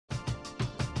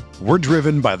We're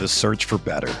driven by the search for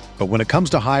better. But when it comes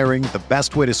to hiring, the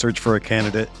best way to search for a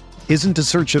candidate isn't to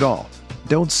search at all.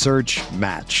 Don't search,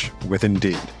 match with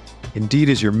Indeed. Indeed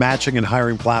is your matching and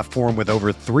hiring platform with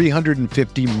over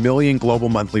 350 million global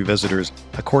monthly visitors,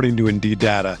 according to Indeed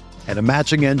data, and a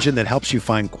matching engine that helps you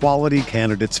find quality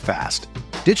candidates fast.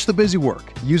 Ditch the busy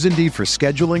work. Use Indeed for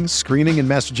scheduling, screening, and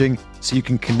messaging so you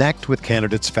can connect with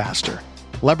candidates faster.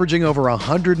 Leveraging over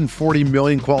 140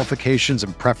 million qualifications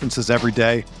and preferences every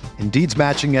day, Indeed's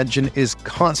matching engine is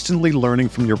constantly learning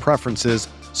from your preferences,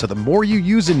 so the more you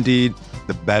use Indeed,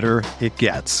 the better it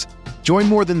gets. Join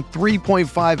more than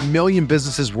 3.5 million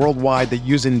businesses worldwide that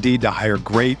use Indeed to hire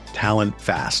great talent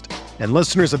fast. And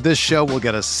listeners of this show will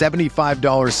get a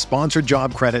 $75 sponsored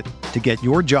job credit to get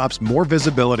your jobs more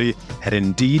visibility at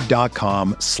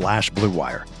Indeed.com/Blue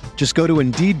Wire. Just go to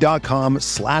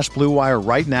Indeed.com/Blue Wire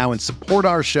right now and support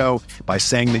our show by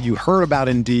saying that you heard about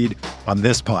Indeed on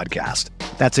this podcast.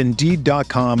 That's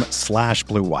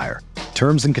Indeed.com/Blue Wire.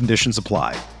 Terms and conditions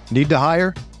apply. Need to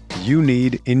hire? You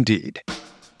need Indeed.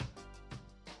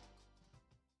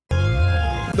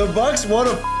 The Bucks won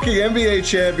a fucking NBA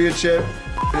championship.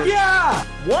 Yeah!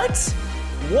 What?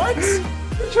 What?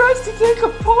 He tries to take a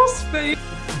pulse fake.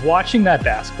 Watching that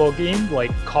basketball game,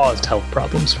 caused health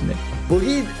problems for me.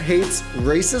 Boogie hates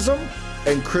racism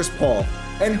and Chris Paul.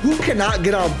 And who cannot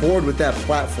get on board with that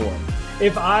platform?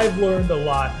 If I've learned a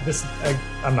lot,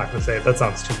 I'm not going to say it. That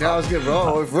sounds too I was going to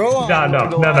roll. If roll on. No.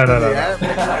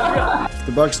 If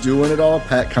the Bucks do win it all,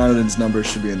 Pat Connaughton's numbers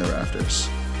should be in the rafters.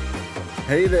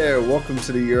 Hey there, welcome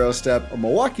to the Eurostep, a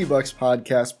Milwaukee Bucks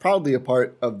podcast, proudly a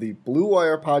part of the Blue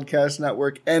Wire Podcast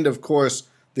Network and, of course,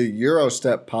 the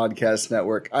Eurostep Podcast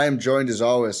Network. I am joined, as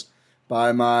always,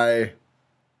 by my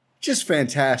just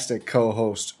fantastic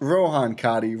co-host, Rohan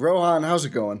Kadi. Rohan, how's it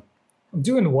going? I'm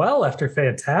doing well after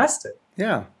fantastic.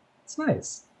 Yeah. It's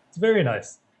nice. It's very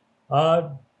nice.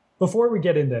 Before we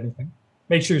get into anything,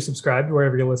 make sure you're subscribed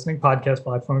wherever you're listening. Podcast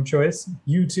platform of choice.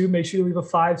 YouTube, make sure you leave a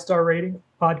 5-star rating.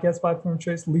 Podcast platform of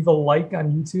choice. Leave a like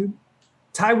on YouTube.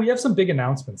 Ty, we have some big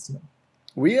announcements today.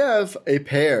 We have a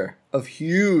pair of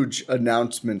huge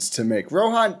announcements to make.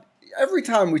 Rohan, every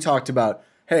time we talked about,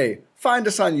 hey, find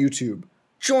us on YouTube,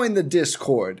 join the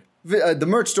Discord. The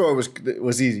merch store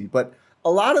was easy, but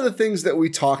a lot of the things that we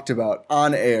talked about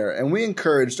on air and we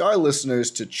encouraged our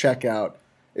listeners to check out,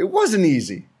 it wasn't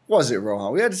easy, was it,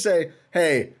 Rohan? We had to say,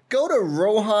 hey, go to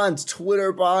Rohan's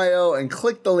Twitter bio and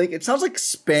click the link. It sounds like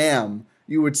spam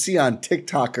you would see on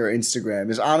TikTok or Instagram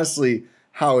is honestly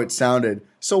how it sounded.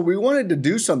 So we wanted to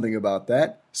do something about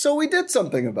that. So we did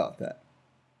something about that.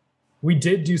 We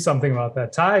did do something about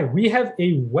that. Ty, we have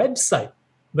a website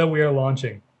that we are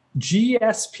launching, gspn.info.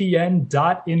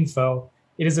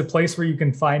 It is a place where you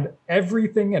can find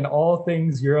everything and all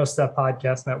things Eurostep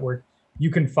Podcast Network. You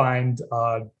can find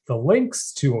the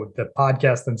links to the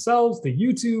podcast themselves, the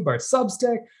YouTube, our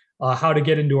Substack, how to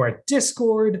get into our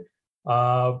Discord.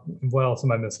 What else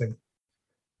am I missing?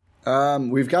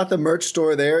 We've got the merch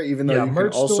store there, even though you can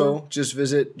also just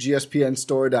visit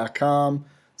gspnstore.com.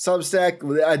 Substack,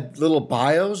 we add little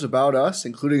bios about us,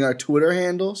 including our Twitter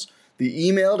handles, the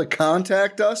email to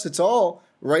contact us. It's all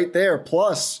right there,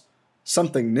 plus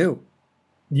something new.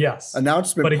 Yes.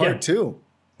 Announcement part 2.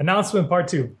 Announcement part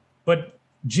 2. But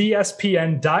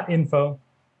gspn.info,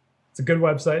 it's a good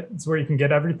website. It's where you can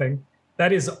get everything.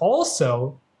 That is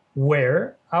also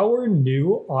where our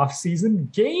new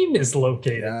off-season game is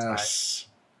located. Yes.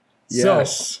 So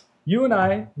you and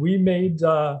I, we made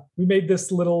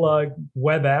this little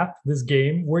web app, this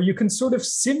game, where you can sort of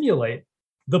simulate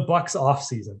the Bucks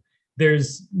off-season.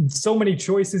 There's so many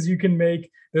choices you can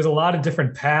make. There's a lot of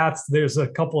different paths. There's a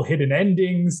couple hidden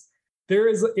endings.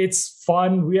 It's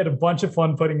fun. We had a bunch of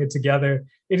fun putting it together.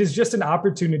 It is just an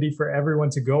opportunity for everyone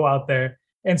to go out there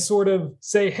and sort of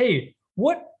say, hey,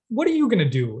 what are you going to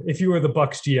do if you were the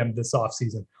Bucks GM this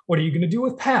offseason? What are you going to do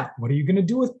with Pat? What are you going to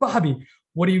do with Bobby?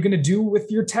 What are you going to do with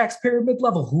your taxpayer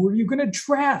mid-level? Who are you going to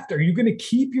draft? Are you going to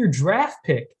keep your draft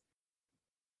pick?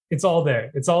 It's all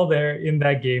there. It's all there in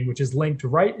that game, which is linked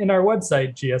right in our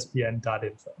website,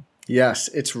 gspn.info. Yes,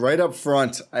 it's right up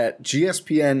front at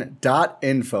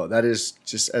gspn.info. That is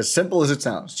just as simple as it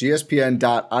sounds.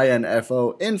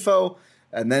 gspn.info.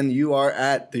 And then you are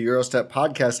at the Eurostep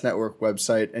Podcast Network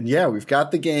website. And yeah, we've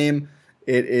got the game.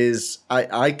 It is,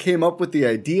 I came up with the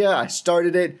idea. I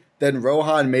started it. Then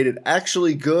Rohan made it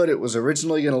actually good. It was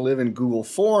originally going to live in Google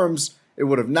Forms. It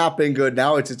would have not been good.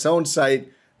 Now it's its own site.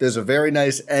 There's a very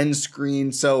nice end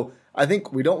screen. So I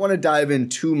think we don't want to dive in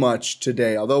too much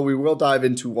today, although we will dive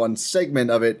into one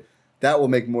segment of it. That will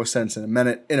make more sense in a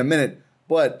minute.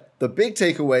 But the big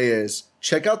takeaway is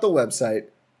check out the website,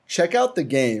 check out the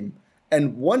game,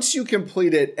 And once you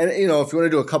complete it, and if you want to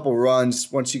do a couple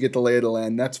runs, once you get the lay of the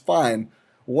land, that's fine.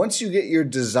 Once you get your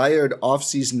desired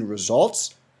offseason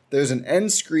results, there's an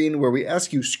end screen where we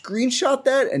ask you screenshot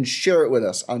that and share it with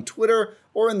us on Twitter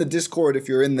or in the Discord if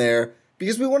you're in there,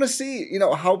 because we want to see,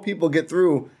 how people get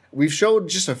through. We've showed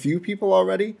just a few people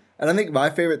already, and I think my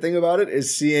favorite thing about it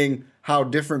is seeing how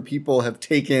different people have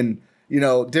taken,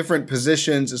 different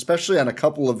positions, especially on a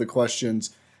couple of the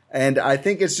questions. And I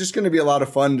think it's just going to be a lot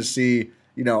of fun to see,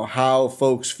 how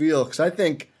folks feel. Because I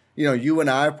think, you and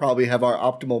I probably have our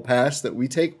optimal paths that we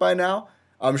take by now.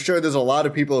 I'm sure there's a lot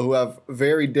of people who have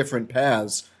very different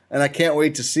paths. And I can't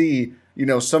wait to see,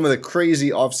 some of the crazy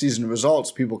offseason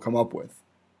results people come up with.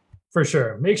 For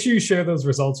sure. Make sure you share those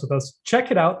results with us.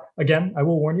 Check it out. Again, I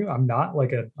will warn you, I'm not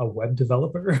like a web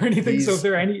developer or anything. So if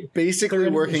there are any... Basically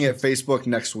working at Facebook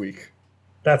next week.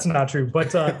 That's not true.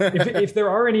 But if there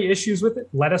are any issues with it,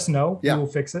 let us know. Yeah. We will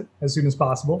fix it as soon as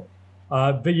possible.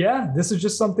 But yeah, this is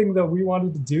just something that we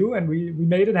wanted to do, and we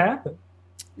made it happen.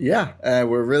 Yeah,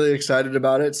 we're really excited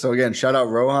about it. So again, shout out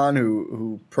Rohan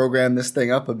who programmed this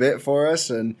thing up a bit for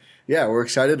us. And yeah, we're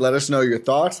excited. Let us know your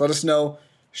thoughts. Let us know,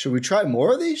 should we try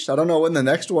more of these? I don't know when the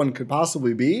next one could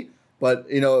possibly be. But,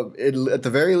 at the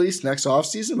very least, next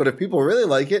offseason. But if people really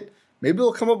like it, maybe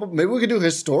we'll come up. Maybe we could do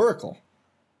historical.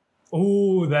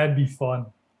 Oh, that'd be fun.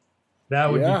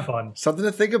 That would be fun. Something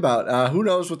to think about. Who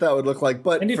knows what that would look like?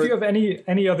 But if you have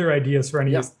any other ideas for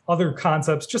any other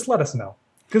concepts, just let us know,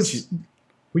 because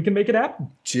we can make it happen.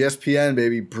 GSPN,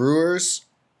 baby. Brewers,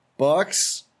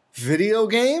 Bucks, video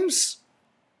games.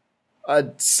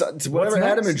 Whatever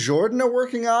Adam and Jordan are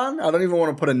working on. I don't even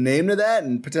want to put a name to that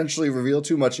and potentially reveal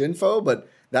too much info, but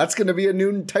that's going to be a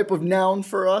new type of noun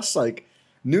for us. Like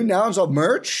new nouns of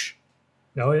merch.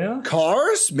 Oh, yeah.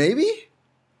 Cars, maybe?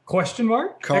 Question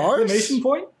mark? Cars? Exclamation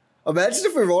point? Imagine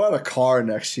if we roll out a car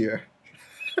next year.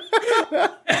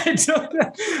 I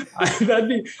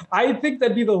think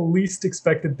that'd be the least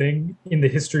expected thing in the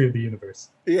history of the universe.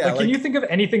 Yeah, can you think of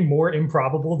anything more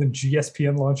improbable than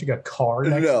GSPN launching a car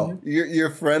next year?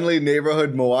 Your friendly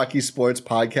neighborhood Milwaukee sports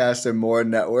podcast and more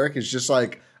network is just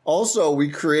like, also we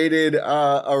created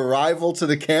a rival to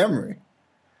the Camry.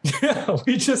 Yeah,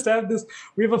 we just have this.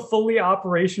 We have a fully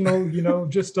operational,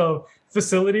 just a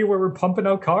facility where we're pumping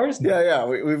out cars now. Yeah.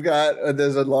 We've got,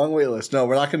 there's a long wait list. No,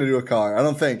 we're not going to do a car. I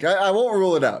don't think. I won't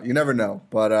rule it out. You never know,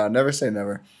 but never say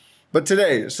never. But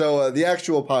today, so the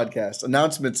actual podcast,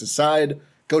 announcements aside,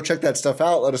 go check that stuff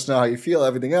out. Let us know how you feel.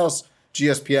 Everything else,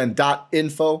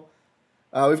 gspn.info.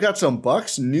 We've got some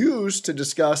Bucks news to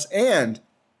discuss, and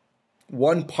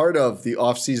one part of the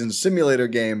offseason simulator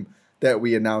game that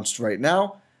we announced right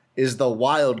now is the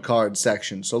wild card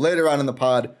section. So later on in the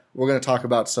pod, we're going to talk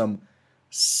about some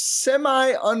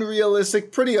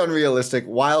semi-unrealistic, pretty unrealistic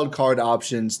wild card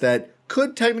options that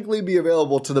could technically be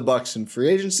available to the Bucks in free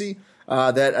agency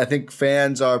that I think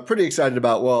fans are pretty excited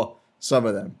about. Well, some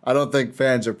of them. I don't think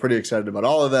fans are pretty excited about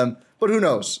all of them, but who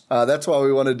knows? That's why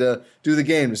we wanted to do the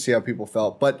game, to see how people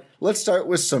felt. But let's start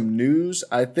with some news.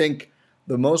 I think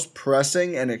the most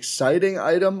pressing and exciting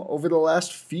item over the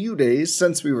last few days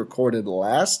since we recorded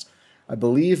last, I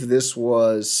believe this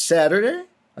was Saturday.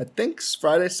 I think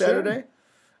Friday, Saturday.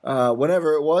 Sure.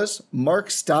 Whenever it was, Mark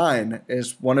Stein,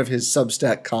 is one of his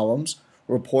Substack columns,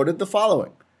 reported the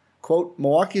following. Quote,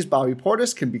 Milwaukee's Bobby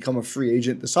Portis can become a free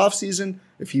agent this offseason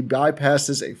if he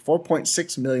bypasses a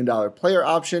 $4.6 million player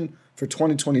option for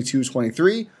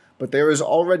 2022-23, but there is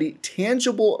already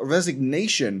tangible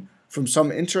resignation from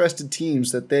some interested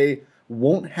teams that they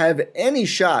won't have any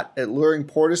shot at luring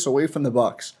Portis away from the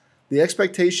Bucks. The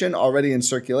expectation already in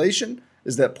circulation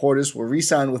is that Portis will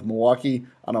re-sign with Milwaukee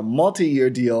on a multi-year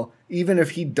deal, even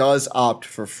if he does opt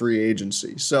for free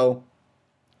agency. So,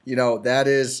 that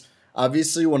is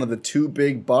obviously one of the two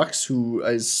big Bucks who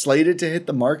is slated to hit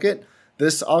the market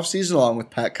this offseason, along with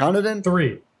Pat Connaughton.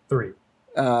 Three.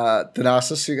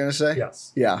 Thanasis, you're going to say?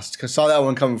 Yes. Yeah, because saw that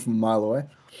one coming from a mile away.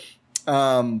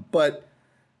 But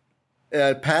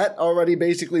Pat already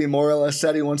basically more or less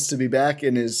said he wants to be back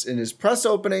in his press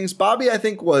openings. Bobby, I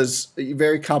think, was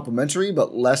very complimentary,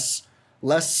 but less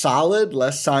solid,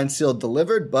 less signed, sealed,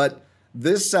 delivered. But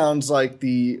this sounds like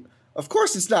of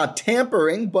course, it's not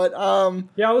tampering, but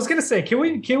yeah, I was gonna say, can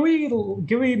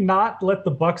we not let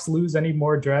the Bucks lose any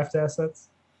more draft assets?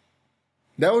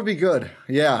 That would be good.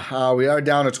 Yeah, we are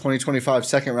down a 2025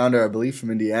 second rounder, I believe,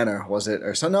 from Indiana. Was it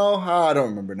or so? No, I don't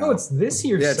remember now. No, it's this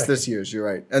year's. Yeah, it's this year's. You're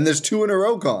right. And there's 2 in a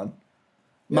row gone.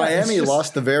 Yeah, Miami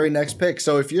lost the very next pick.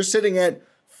 So if you're sitting at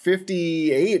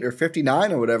 58 or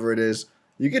 59 or whatever it is,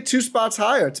 you get 2 spots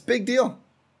higher. It's a big deal.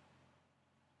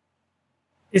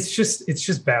 It's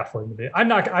just baffling to me.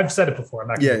 I've said it before. I'm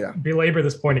not going to belabor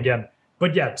this point again.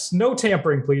 But yes, no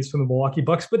tampering, please, from the Milwaukee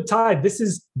Bucks. But Ty, this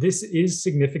is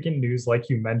significant news, like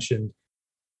you mentioned.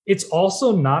 It's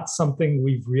also not something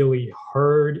we've really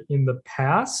heard in the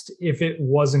past if it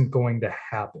wasn't going to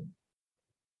happen.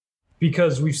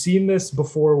 Because we've seen this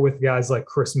before with guys like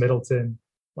Chris Middleton.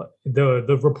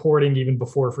 The reporting even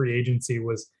before free agency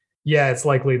was, yeah, it's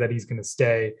likely that he's going to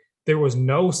stay. There was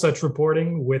no such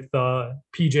reporting with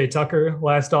PJ Tucker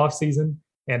last offseason,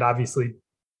 and obviously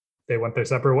they went their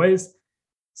separate ways.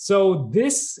 So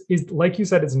this is, like you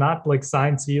said, it's not like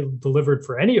signed, sealed, delivered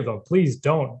for any of them. Please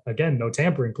don't. Again, no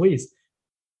tampering, please.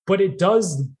 But it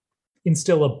does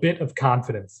instill a bit of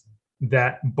confidence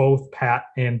that both Pat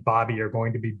and Bobby are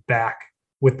going to be back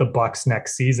with the Bucks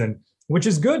next season, which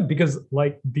is good because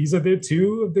like these are their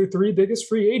two of their three biggest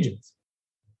free agents.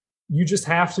 You just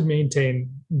have to maintain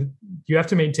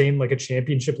like a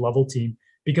championship level team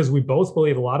because we both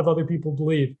believe, a lot of other people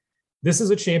believe, this is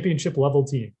a championship level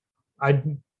team. I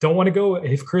don't want to go,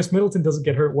 if Chris Middleton doesn't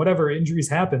get hurt, whatever injuries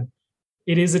happen,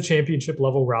 it is a championship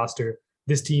level roster.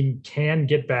 This team can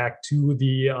get back to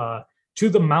the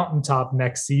mountaintop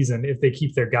next season if they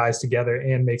keep their guys together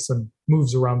and make some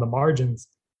moves around the margins.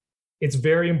 It's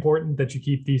very important that you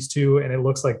keep these two, and it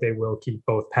looks like they will keep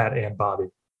both Pat and Bobby.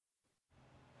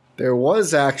 There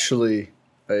was actually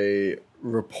a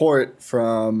report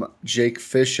from Jake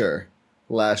Fisher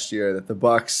last year that the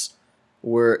Bucks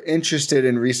were interested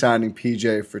in re-signing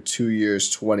PJ for 2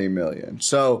 years, $20 million.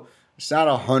 So it's not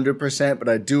 100%, but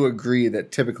I do agree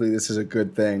that typically this is a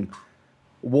good thing.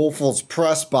 Woelfel's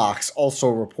press box also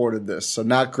reported this, so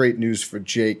not great news for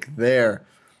Jake there.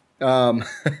 But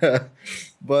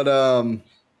what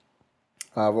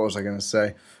was I going to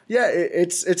say? Yeah,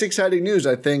 it's exciting news.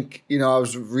 I think, I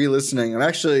was re-listening. I've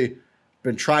actually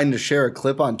been trying to share a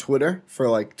clip on Twitter for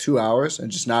like 2 hours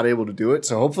and just not able to do it.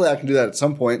 So hopefully I can do that at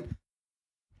some point.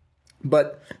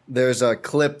 But there's a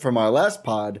clip from our last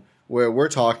pod where we're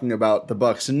talking about the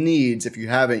Bucks' needs. If you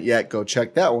haven't yet, go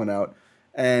check that one out.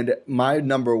 And my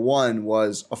number one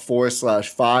was a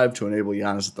 4/5 to enable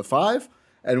Giannis at the 5.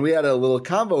 And we had a little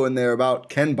convo in there about,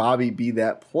 can Bobby be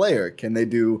that player? Can they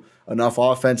do enough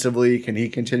offensively? Can he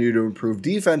continue to improve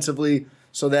defensively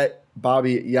so that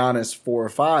Bobby Giannis 4 or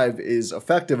 5 is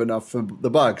effective enough for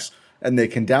the Bucks and they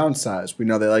can downsize? We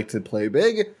know they like to play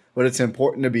big, but it's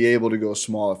important to be able to go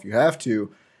small if you have to.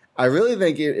 I really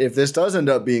think if this does end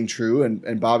up being true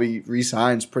and Bobby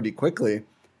re-signs pretty quickly,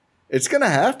 it's going to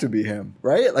have to be him,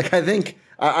 right? Like, I think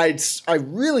I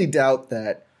really doubt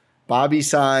that Bobby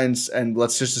signs and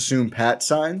let's just assume Pat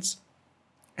signs.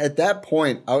 At that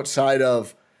point, outside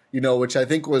of, which I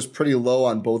think was pretty low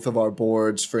on both of our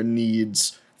boards for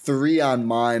needs, 3 on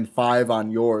mine, 5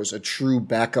 on yours, a true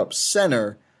backup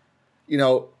center,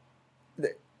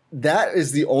 that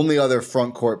is the only other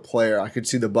front court player I could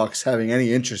see the Bucks having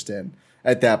any interest in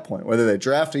at that point, whether they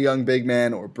draft a young big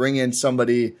man or bring in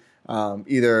somebody,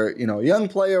 either, a young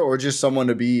player or just someone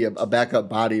to be a backup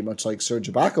body, much like Serge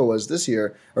Ibaka was this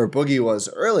year or Boogie was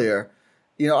earlier.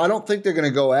 I don't think they're going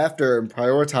to go after and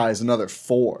prioritize another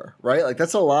 4, right? Like,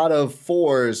 that's a lot of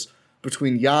 4s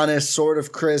between Giannis, sort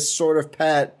of Chris, sort of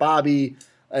Pat, Bobby,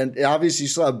 and obviously you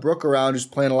still have Brook around who's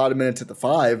playing a lot of minutes at the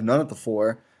 5, none at the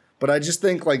 4. But I just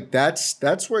think like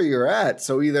that's where you're at.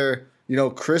 So either,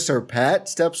 Chris or Pat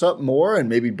steps up more and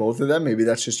maybe both of them, maybe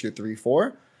that's just your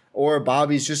 3-4, or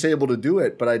Bobby's just able to do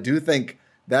it. But I do think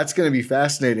that's going to be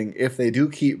fascinating if they do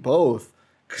keep both,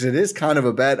 because it is kind of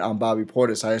a bet on Bobby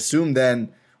Portis. I assume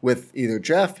then with either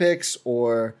draft picks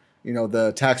or,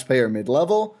 the taxpayer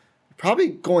mid-level, probably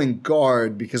going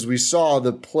guard because we saw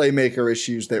the playmaker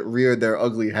issues that reared their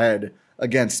ugly head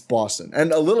against Boston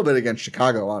and a little bit against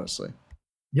Chicago, honestly.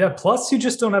 Yeah, plus you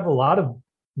just don't have a lot of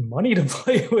money to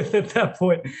play with at that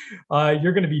point.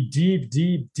 You're going to be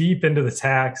deep into the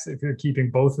tax if you're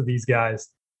keeping both of these guys.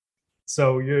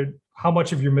 So how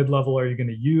much of your mid-level are you going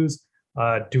to use?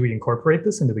 Do we incorporate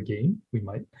this into the game? We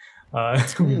might.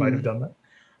 We might have done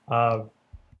that.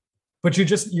 But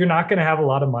you're not going to have a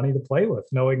lot of money to play with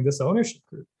knowing this ownership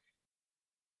group.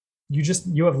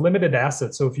 You have limited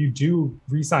assets. So if you do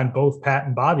re-sign both Pat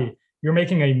and Bobby, you're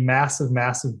making a massive,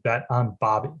 massive bet on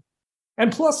Bobby.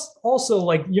 And plus, also,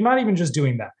 like, you're not even just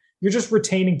doing that. You're just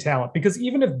retaining talent. Because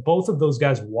even if both of those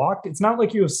guys walked, it's not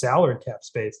like you have salary cap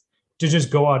space to just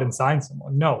go out and sign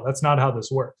someone. No, that's not how this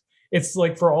works. It's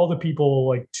like for all the people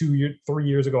like 3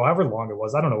 years ago, however long it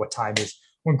was, I don't know what time is,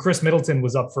 when Chris Middleton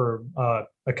was up for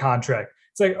a contract.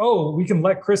 It's like, oh, we can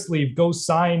let Chris leave, go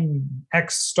sign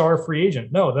X star free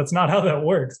agent. No, that's not how that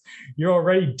works. You're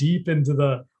already deep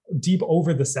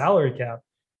over the salary cap,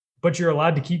 but you're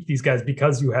allowed to keep these guys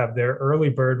because you have their early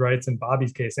bird rights in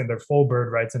Bobby's case and their full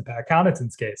bird rights in Pat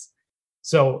Connaughton's case.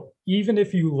 So even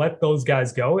if you let those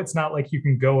guys go, it's not like you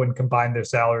can go and combine their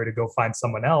salary to go find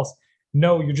someone else.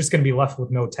 No, you're just going to be left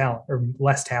with no talent or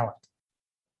less talent.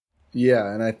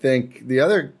 Yeah, and I think the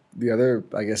other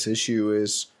I guess issue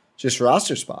is just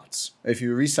roster spots. If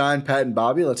you re-sign Pat and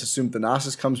Bobby, let's assume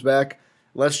Thanasis comes back.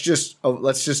 Let's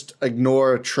just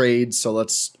ignore trades. So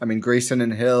Grayson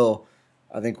and Hill,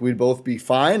 I think we'd both be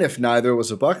fine if neither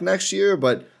was a Buck next year,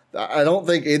 but I don't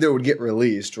think either would get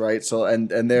released, right? So and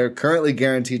they're currently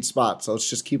guaranteed spots, so let's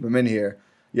just keep them in here.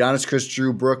 Giannis, Chris,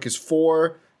 Drew, Brooke is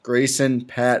 4, Grayson,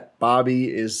 Pat,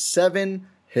 Bobby is 7,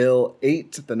 Hill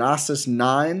 8, Thanasis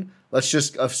 9. Let's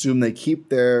just assume they keep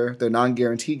their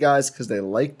non-guaranteed guys because they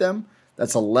like them.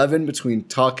 That's 11 between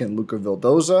Tuck and Luca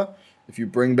Vildoza. If you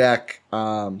bring back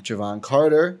Javon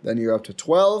Carter, then you're up to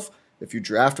 12. If you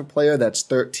draft a player, that's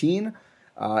 13.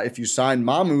 If you sign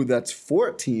Mamu, that's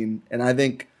 14. And I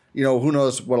think, who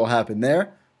knows what'll happen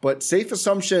there. But safe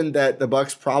assumption that the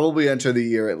Bucks probably enter the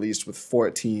year at least with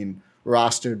 14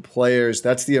 rostered players.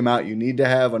 That's the amount you need to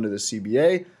have under the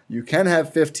CBA. You can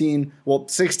have 15,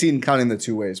 16 counting the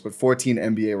two ways, but 14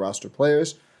 NBA roster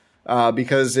players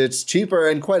because it's cheaper.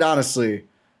 And quite honestly,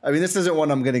 this isn't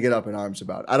one I'm going to get up in arms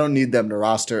about. I don't need them to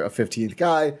roster a 15th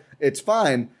guy. It's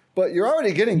fine, but you're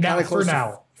already getting kind of close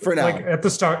for now. Like at the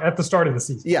start of the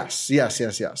season. Yes.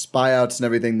 Buyouts and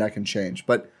everything that can change.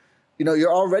 But,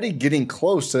 you're already getting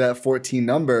close to that 14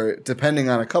 number, depending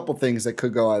on a couple things that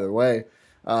could go either way.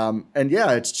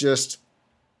 It's just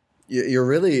you're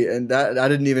really, and that I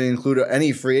didn't even include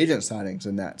any free agent signings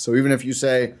in that. So even if you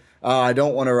say, I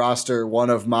don't want to roster one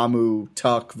of Mamu,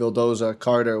 Tuck, Vildoza,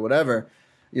 Carter, whatever,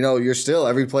 you're still,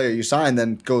 every player you sign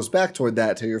then goes back toward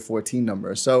that to your 14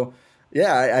 number. So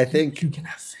yeah, I think you can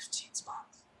have 15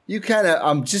 spots. You kind of,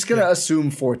 I'm just going to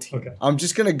assume 14. Okay. I'm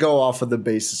just going to go off of the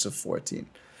basis of 14.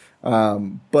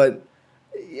 But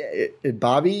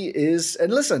Bobby is,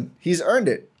 and listen, he's earned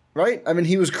it. Right?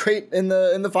 He was great in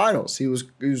the finals. He was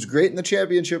great in the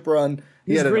championship run.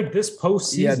 He was great this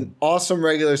postseason. He had an awesome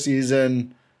regular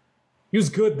season. He was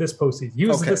good this postseason. He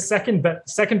was the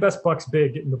second best Bucks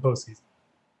big in the postseason.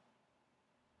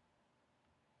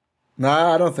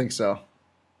 Nah, I don't think so.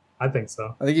 I think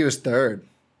so. I think he was third.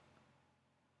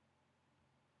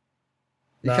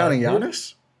 You counting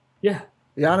Giannis? Yeah.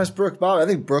 Giannis, Brooke, Bobby. I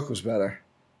think Brooke was better.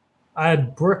 I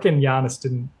had Brooke and Giannis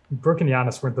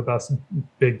weren't the best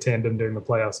big tandem during the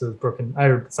playoffs. It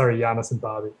was Giannis and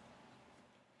Bobby.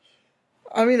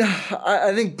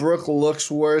 I think Brooke looks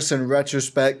worse in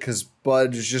retrospect because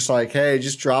Bud is just like, hey,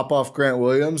 just drop off Grant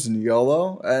Williams and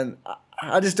YOLO. And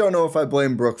I just don't know if I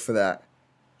blame Brooke for that.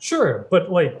 Sure,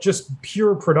 but just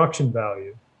pure production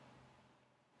value.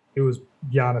 It was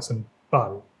Giannis and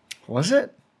Bobby. Was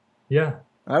it? Yeah.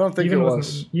 I don't think it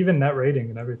was. Even net rating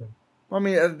and everything.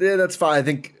 Yeah, that's fine. I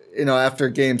think, after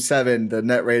Game 7, the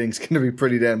net rating's going to be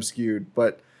pretty damn skewed.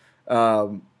 But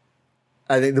I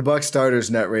think the Bucks starters'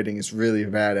 net rating is really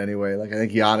bad anyway. I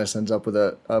think Giannis ends up with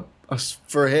a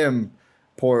for him,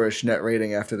 poorish net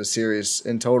rating after the series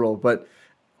in total. But,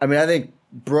 I think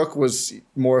Brooke was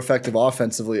more effective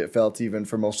offensively, it felt, even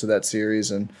for most of that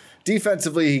series. And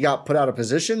defensively, he got put out of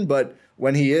position. But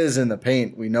when he is in the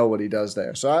paint, we know what he does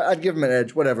there. So I'd give him an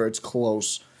edge. Whatever, it's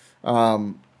close.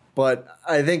 But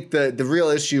I think the real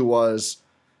issue was,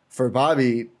 for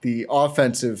Bobby, the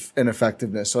offensive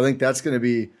ineffectiveness. So I think that's going to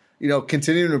be,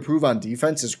 continuing to improve on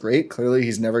defense is great. Clearly,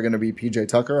 he's never going to be PJ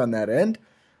Tucker on that end.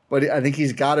 But I think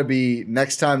he's got to be,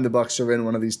 next time the Bucks are in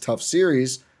one of these tough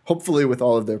series, hopefully with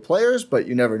all of their players, but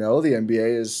you never know. The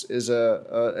NBA is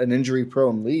an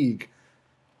injury-prone league.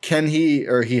 Can he,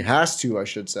 or he has to, I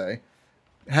should say,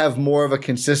 have more of a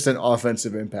consistent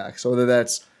offensive impact? So whether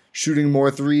that's shooting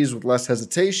more threes with less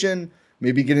hesitation,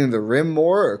 maybe getting to the rim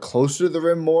more or closer to the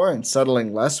rim more and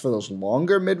settling less for those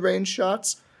longer mid-range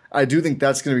shots. I do think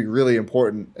that's going to be really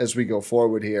important as we go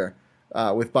forward here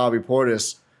with Bobby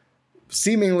Portis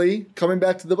seemingly coming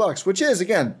back to the Bucks, which is,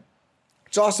 again,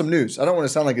 it's awesome news. I don't want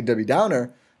to sound like a Debbie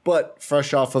Downer, but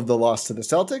fresh off of the loss to the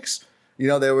Celtics,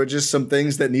 there were just some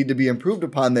things that need to be improved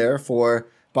upon there for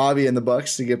Bobby and the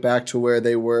Bucks to get back to where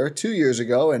they were 2 years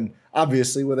ago and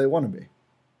obviously where they want to be.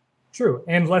 True.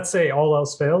 And let's say all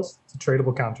else fails, it's a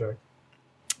tradable contract.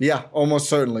 Yeah, almost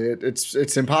certainly.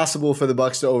 It's impossible for the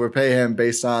Bucks to overpay him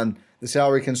based on the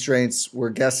salary constraints.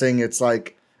 We're guessing it's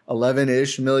like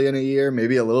 11-ish million a year,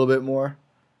 maybe a little bit more.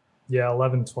 Yeah,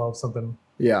 11, 12, something.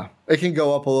 Yeah, it can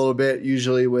go up a little bit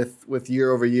usually with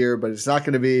year over year, but it's not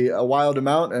going to be a wild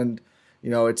amount. And,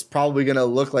 it's probably going to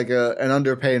look like an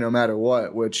underpay no matter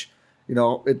what, which,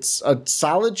 it's a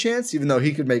solid chance, even though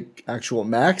he could make actual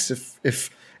max if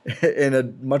in a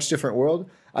much different world.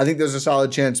 I think there's a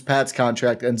solid chance Pat's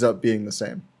contract ends up being the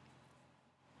same.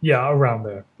 Yeah, around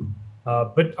there.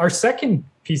 But our second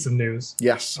piece of news,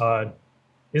 yes,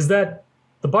 is that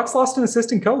the Bucks lost an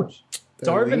assistant coach.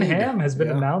 Darvin Ham has been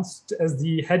Yeah. announced as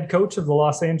the head coach of the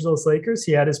Los Angeles Lakers.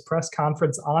 He had his press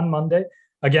conference on Monday.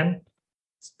 Again,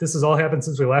 this has all happened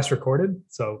since we last recorded,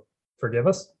 so forgive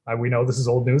us. We know this is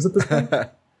old news at this point.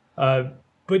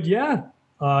 But yeah,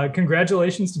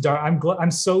 congratulations to Dar.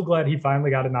 I'm so glad he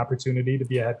finally got an opportunity to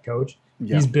be a head coach.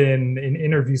 Yeah. He's been in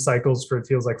interview cycles for, it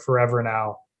feels like, forever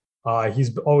now.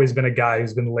 He's always been a guy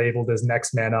who's been labeled as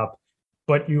next man up,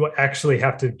 but you actually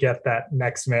have to get that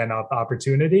next man up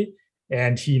opportunity.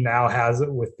 And he now has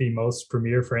it with the most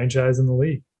premier franchise in the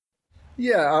league.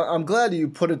 Yeah, I'm glad you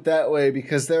put it that way,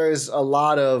 because there is a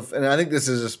lot of, and I think this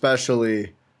is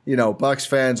especially, Bucks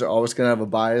fans are always going to have a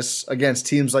bias against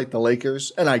teams like the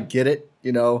Lakers, and I get it.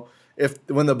 If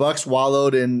when the Bucks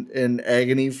wallowed in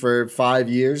agony for 5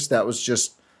 years, that was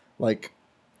just like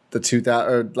the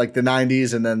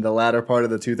 90s, and then the latter part of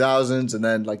the 2000s, and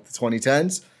then like the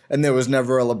 2010s, and there was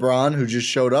never a LeBron who just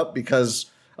showed up because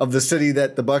of the city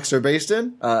that the Bucks are based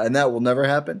in, and that will never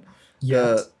happen.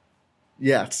 Yes.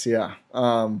 Yes, yeah.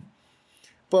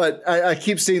 But I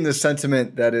keep seeing this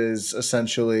sentiment that is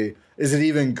essentially, is it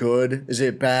even good? Is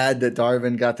it bad that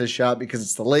Darvin got this shot because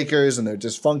it's the Lakers and they're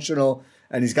dysfunctional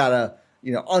and he's got a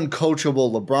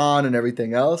uncoachable LeBron and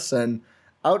everything else? And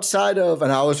outside of,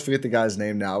 and I always forget the guy's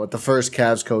name now, but the first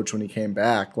Cavs coach when he came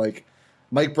back, like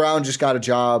Mike Brown just got a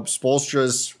job.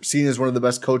 Spoelstra's seen as one of the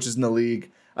best coaches in the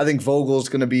league. I think Vogel's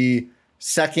going to be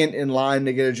second in line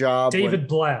to get a job. David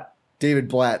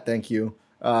Blatt, thank you.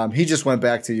 He just went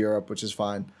back to Europe, which is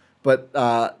fine. But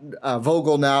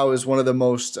Vogel now is one of the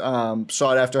most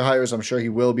sought-after hires. I'm sure he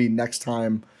will be next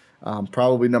time,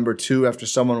 probably number 2 after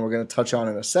someone we're going to touch on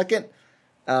in a second.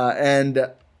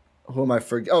 And who am I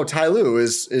forgetting? Oh, Ty Lue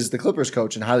is the Clippers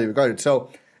coach and highly regarded. So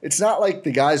it's not like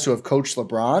the guys who have coached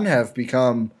LeBron have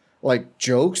become like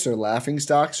jokes or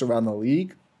laughingstocks around the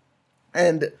league.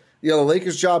 And the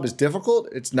Lakers' job is difficult.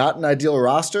 It's not an ideal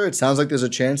roster. It sounds like there's a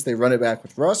chance they run it back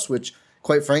with Russ, which,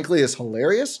 quite frankly, is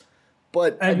hilarious.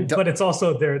 But it's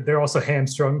also they're also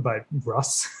hamstrung by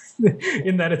Russ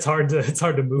in that it's hard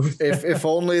to move. if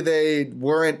only they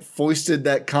weren't foisted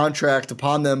that contract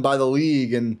upon them by the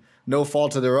league and no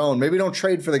fault of their own. Maybe don't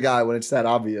trade for the guy when it's that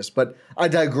obvious. But I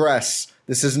digress.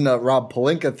 This isn't a Rob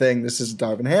Pelinka thing. This is a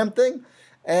Darvin Ham thing.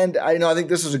 And I think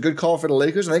this is a good call for the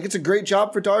Lakers. I think it's a great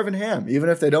job for Darvin Ham. Even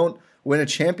if they don't win a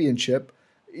championship,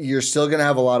 you're still going to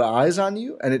have a lot of eyes on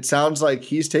you. And it sounds like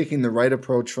he's taking the right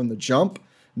approach from the jump.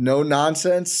 No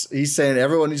nonsense. He's saying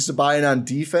everyone needs to buy in on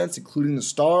defense, including the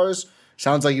stars.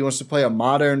 Sounds like he wants to play a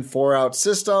modern 4-out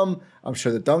system. I'm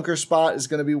sure the dunker spot is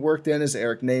going to be worked in, as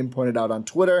Eric Name pointed out on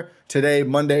Twitter today,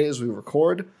 Monday, as we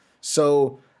record.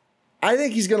 So I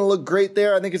think he's going to look great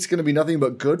there. I think it's going to be nothing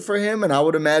but good for him. And I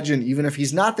would imagine even if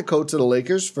he's not the coach of the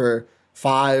Lakers for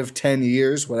 5, 10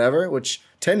 years, whatever, which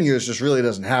 10 years just really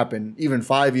doesn't happen, even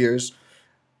 5 years,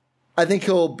 I think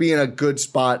he'll be in a good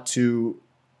spot to,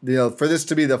 for this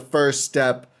to be the first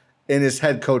step in his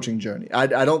head coaching journey.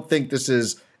 I don't think this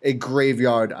is a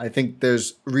graveyard. I think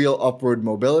there's real upward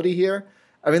mobility here.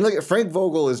 I mean, look at Frank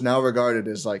Vogel is now regarded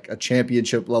as like a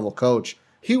championship level coach.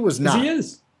 He was not. He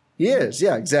is. He is,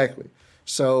 yeah, exactly.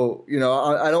 So,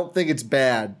 I don't think it's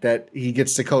bad that he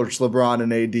gets to coach LeBron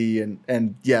and AD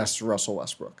and yes, Russell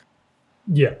Westbrook.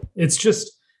 Yeah, it's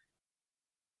just,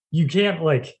 you can't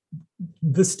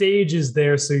the stage is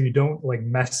there so you don't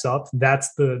mess up.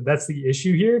 That's the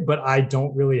issue here, but I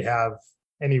don't really have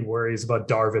any worries about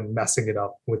Darvin messing it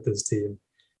up with this team.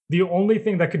 The only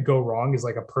thing that could go wrong is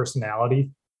a personality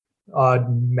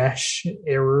mesh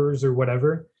errors or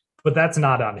whatever, but that's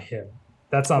not on him.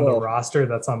 That's on the roster.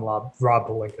 That's on Rob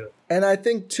Pelinka. And I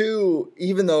think, too,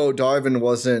 even though Darvin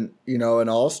wasn't, an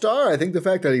all-star, I think the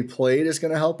fact that he played is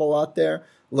going to help a lot there.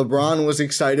 LeBron was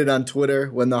excited on Twitter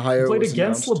when the hire was announced. He played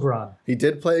against LeBron. He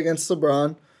did play against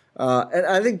LeBron. And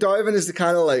I think Darvin is the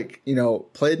kind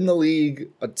of played in the league,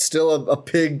 still a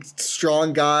big,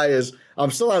 strong guy.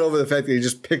 I'm still not over the fact that he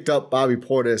just picked up Bobby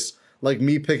Portis, like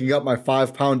me picking up my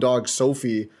 5-pound dog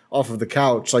Sophie off of the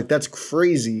couch. That's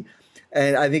crazy.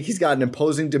 And I think he's got an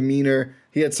imposing demeanor.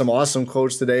 He had some awesome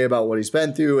quotes today about what he's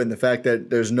been through and the fact that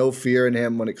there's no fear in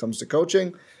him when it comes to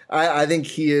coaching. I think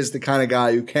he is the kind of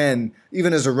guy who can,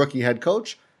 even as a rookie head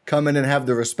coach, come in and have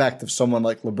the respect of someone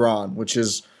like LeBron, which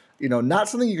is, not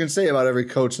something you can say about every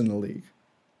coach in the league.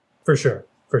 For sure.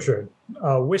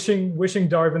 Wishing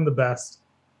Darvin the best.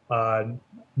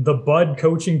 The Bud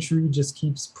coaching tree just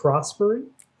keeps prospering.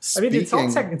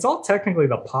 It's all technically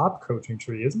the Pop coaching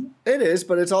tree, isn't it? It is,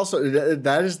 but it's also,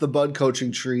 that is the Bud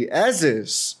coaching tree, as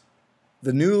is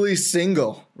the newly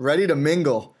single, ready to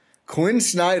mingle, Quinn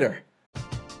Snyder.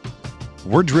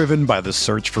 We're driven by the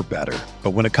search for better.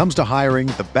 But when it comes to hiring,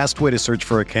 the best way to search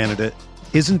for a candidate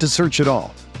isn't to search at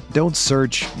all. Don't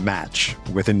search, match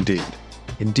with Indeed.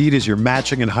 Indeed is your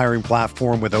matching and hiring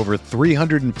platform with over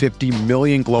 350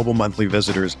 million global monthly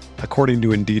visitors, according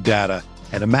to Indeed data,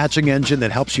 and a matching engine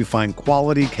that helps you find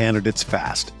quality candidates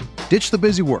fast. Ditch the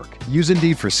busy work. Use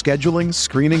Indeed for scheduling,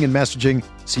 screening, and messaging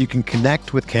so you can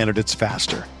connect with candidates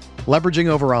faster. Leveraging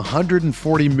over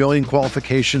 140 million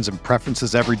qualifications and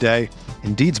preferences every day,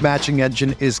 Indeed's matching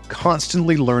engine is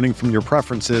constantly learning from your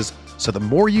preferences, so the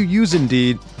more you use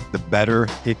Indeed, the better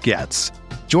it gets.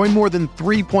 Join more than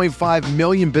 3.5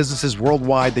 million businesses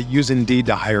worldwide that use Indeed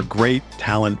to hire great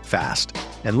talent fast.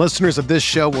 And listeners of this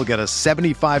show will get a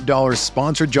 $75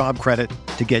 sponsored job credit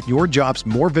to get your jobs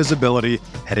more visibility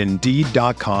at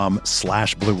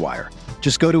Indeed.com/Blue Wire.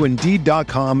 Just go to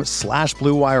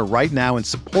Indeed.com/Blue Wire right now and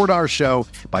support our show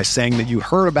by saying that you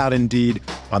heard about Indeed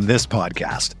on this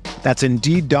podcast. That's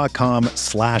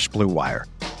Indeed.com/Blue Wire.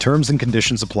 Terms and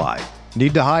conditions apply.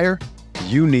 Need to hire?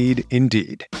 You need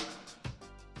Indeed.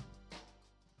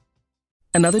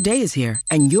 Another day is here,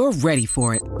 and you're ready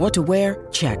for it. What to wear?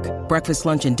 Check. Breakfast,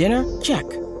 lunch, and dinner? Check.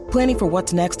 Planning for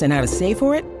what's next and how to save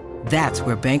for it? That's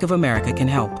where Bank of America can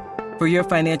help. For your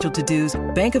financial to-dos,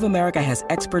 Bank of America has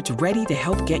experts ready to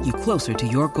help get you closer to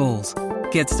your goals.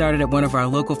 Get started at one of our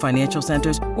local financial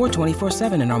centers or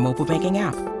 24/7 in our mobile banking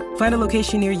app. Find a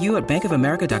location near you at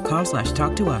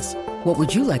bankofamerica.com/talktous. What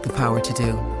would you like the power to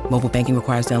do? Mobile banking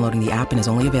requires downloading the app and is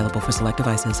only available for select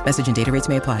devices. Message and data rates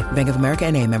may apply. Bank of America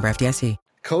NA, member FDIC.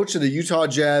 Coach of the Utah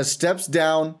Jazz steps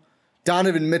down.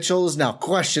 Donovan Mitchell is now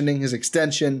questioning his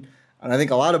extension. And I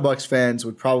think a lot of Bucks fans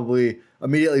would probably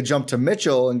immediately jump to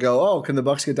Mitchell and go, oh, can the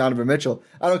Bucks get Donovan Mitchell?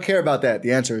 I don't care about that.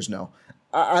 The answer is no.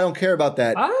 I don't care about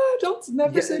that.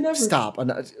 Never say never. Stop.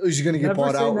 Is he going to get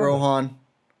bought out, never. Rohan?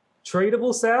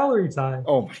 Tradable salary time.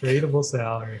 Oh, my Tradable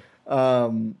salary.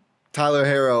 Tyler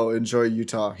Hero, enjoy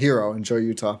Utah.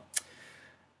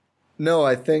 No,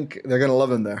 I think they're going to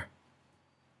love him there.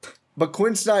 But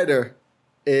Quinn Snyder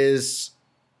is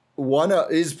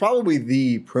probably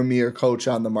the premier coach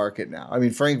on the market now. I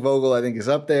mean, Frank Vogel, I think, is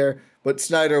up there, but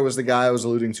Snyder was the guy I was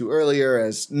alluding to earlier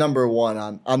as number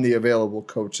one on the available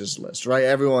coaches list, right?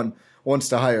 Everyone wants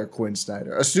to hire Quinn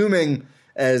Snyder, assuming,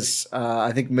 as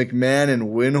I think McMahon and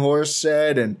Windhorst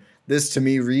said, and this to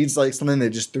me reads like something they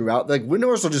just threw out. Like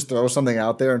Windhorst will just throw something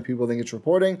out there and people think it's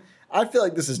reporting. I feel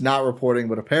like this is not reporting,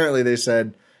 but apparently they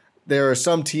said there are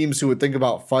some teams who would think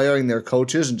about firing their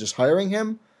coaches and just hiring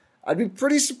him. I'd be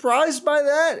pretty surprised by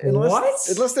that,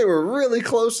 unless they were really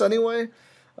close anyway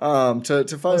to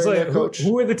firing their coach.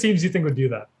 Who are the teams you think would do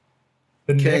that?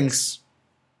 The Kings.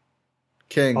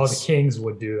 Knicks? Oh, the Kings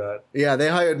would do that. Yeah, they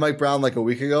hired Mike Brown like a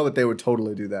week ago, but they would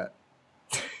totally do that.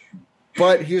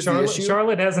 But here's the issue.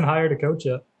 Charlotte hasn't hired a coach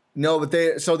yet. No, but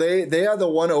they are the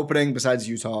one opening besides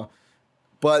Utah.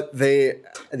 But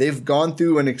they've gone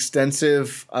through an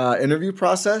extensive interview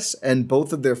process, and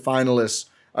both of their finalists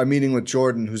are meeting with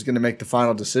Jordan, who's going to make the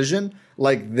final decision,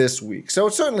 like this week. So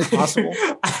it's certainly possible.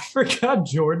 I forgot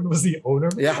Jordan was the owner.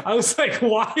 Yeah. I was like,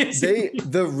 why is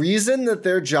the reason that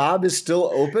their job is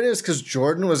still open is because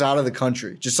Jordan was out of the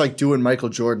country, just like doing Michael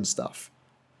Jordan stuff.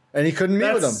 And he couldn't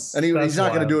meet with them. And he's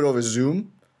not going to do it over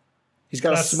Zoom. He's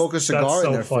got to smoke a cigar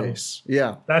in their face.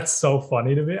 Yeah. That's so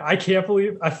funny to me. I can't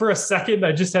believe, for a second,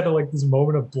 I just had this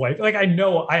moment of blank. Like,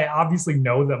 I obviously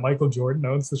know that Michael Jordan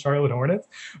owns the Charlotte Hornets,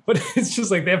 but it's just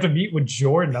like they have to meet with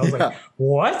Jordan. I was like,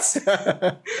 what?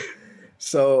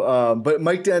 So, but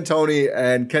Mike D'Antoni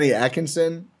and Kenny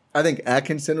Atkinson, I think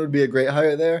Atkinson would be a great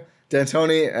hire there.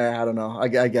 D'Antoni, I don't know, I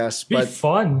guess. Be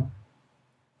fun.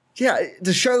 Yeah,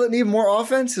 does Charlotte need more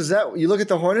offense? Is that you look at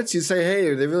the Hornets, you say, "Hey,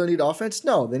 do they really need offense?"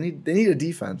 No, they need a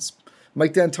defense.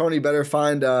 Mike D'Antoni better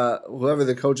find whoever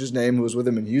the coach's name who was with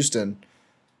him in Houston.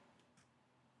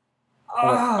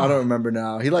 I don't remember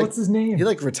now. What's his name? He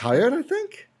retired, I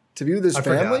think, to be with his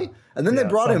family, and then they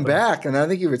brought him back, and I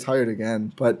think he retired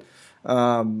again. But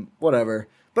whatever.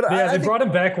 But they brought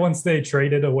him back once they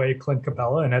traded away Clint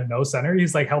Capella and had no center.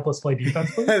 He's like, help us play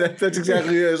defense, please. That's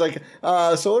exactly it. It was like,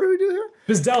 so what do we do here?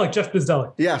 Jeff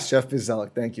Bzdelik. Yes, Jeff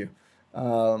Bzdelik. Thank you.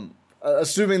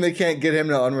 Assuming they can't get him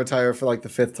to unretire for the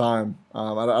fifth time.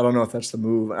 I don't know if that's the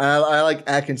move. I like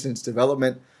Atkinson's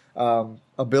development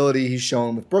ability he's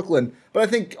shown with Brooklyn. But I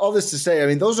think all this to say, I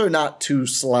mean, those are not two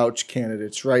slouch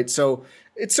candidates, right? So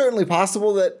it's certainly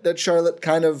possible that Charlotte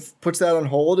kind of puts that on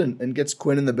hold and gets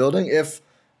Quinn in the building if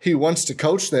he wants to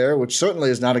coach there, which certainly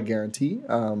is not a guarantee.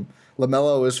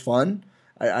 LaMelo is fun.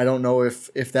 I don't know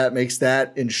if that makes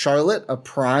that in Charlotte a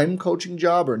prime coaching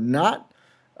job or not.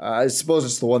 I suppose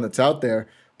it's the one that's out there.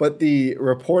 But the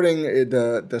reporting,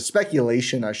 the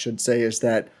speculation, I should say, is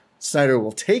that Snyder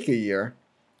will take a year,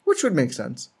 which would make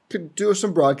sense. Could do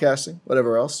some broadcasting,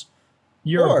 whatever else.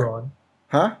 You're abroad.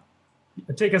 Huh?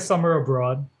 Take a summer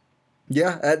abroad.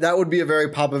 Yeah, that would be a very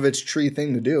Popovich tree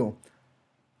thing to do.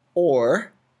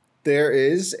 Or there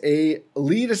is a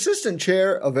lead assistant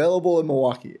chair available in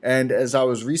Milwaukee. And as I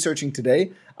was researching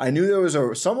today, I knew there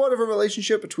was somewhat of a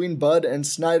relationship between Bud and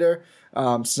Snyder.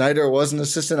 Snyder was an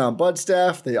assistant on Bud's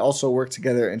staff. They also worked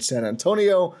together in San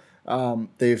Antonio.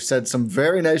 They've said some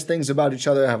very nice things about each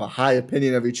other, have a high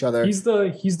opinion of each other. He's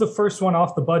the first one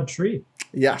off the Bud tree.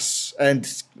 Yes, and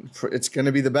it's going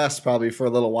to be the best probably for a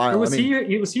little while. Was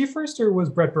he first or was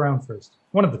Brett Brown first?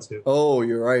 One of the two. Oh,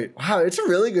 you're right. Wow, it's a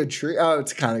really good tree. Oh,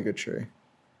 it's a kind of good tree.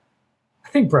 I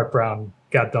think Brett Brown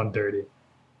got done dirty.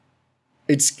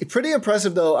 It's pretty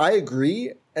impressive, though. I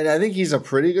agree, and I think he's a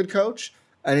pretty good coach.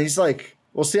 And he's like,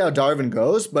 we'll see how Darvin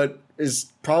goes, but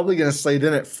is probably going to slate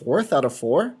in at 4th out of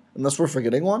 4, unless we're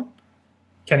forgetting one.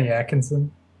 Kenny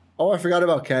Atkinson. Oh, I forgot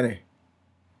about Kenny.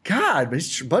 God,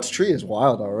 Bud's tree is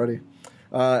wild already.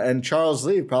 And Charles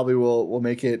Lee probably will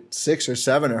make it 6 or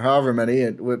 7 or however many,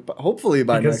 and hopefully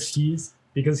by next.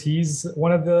 Because he's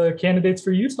one of the candidates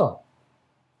for Utah.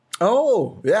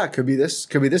 Oh, yeah, could be this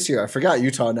year. I forgot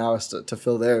Utah now is to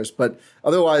fill theirs, but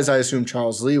otherwise, I assume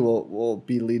Charles Lee will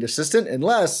be lead assistant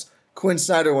unless Quinn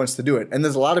Snyder wants to do it. And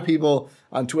there's a lot of people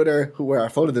on Twitter where I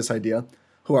floated this idea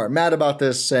who are mad about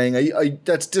this, saying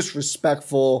that's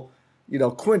disrespectful. You know,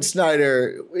 Quinn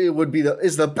Snyder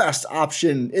is the best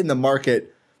option in the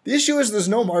market. The issue is there's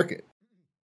no market.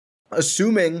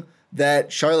 Assuming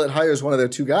that Charlotte hires one of their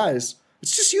 2 guys,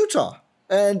 it's just Utah.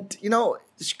 And, you know,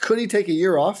 could he take a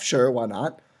year off? Sure, why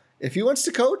not? If he wants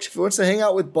to coach, if he wants to hang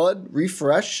out with Bud,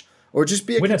 refresh, or just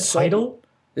be a consultant. Win a title?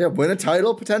 Yeah, win a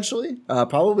title potentially.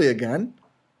 Probably again.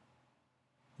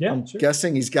 Yeah, I'm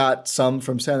guessing he's got some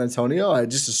from San Antonio. I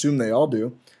just assume they all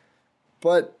do.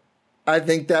 But I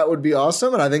think that would be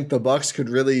awesome, and I think the Bucks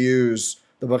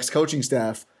coaching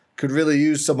staff could really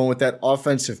use someone with that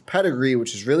offensive pedigree,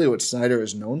 which is really what Snyder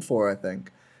is known for, I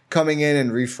think. Coming in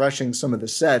and refreshing some of the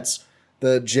sets.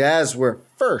 The Jazz were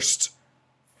first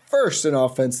in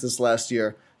offense this last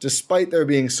year, despite there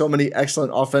being so many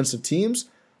excellent offensive teams,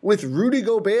 with Rudy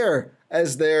Gobert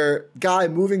as their guy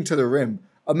moving to the rim.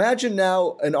 Imagine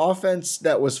now an offense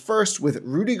that was first with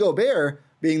Rudy Gobert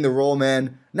being the role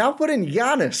man. Now put in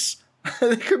Giannis.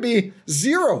 It could be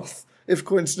 0th if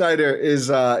Quinn Snyder is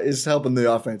helping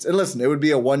the offense. And listen, it would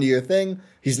be a 1-year thing.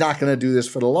 He's not going to do this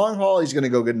for the long haul. He's going to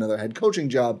go get another head coaching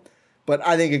job. But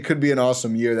I think it could be an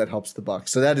awesome year that helps the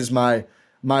Bucks. So that is my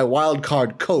wild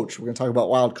card coach. We're going to talk about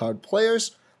wild card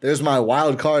players. There's my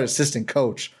wild card assistant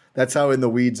coach. That's how in the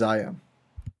weeds I am.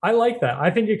 I like that. I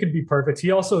think it could be perfect.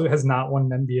 He also has not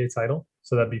won an NBA title,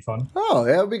 so that'd be fun. Oh,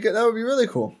 that would be good. That would be really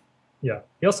cool. Yeah.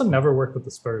 He also never worked with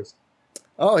the Spurs.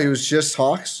 Oh, he was just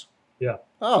Hawks? Yeah.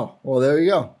 Oh, well, there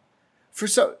you go.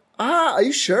 Are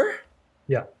you sure?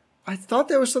 Yeah. I thought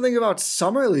there was something about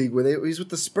Summer League where he's with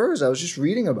the Spurs. I was just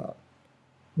reading about.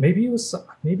 Maybe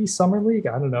Summer League.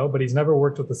 I don't know, but he's never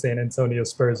worked with the San Antonio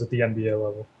Spurs at the NBA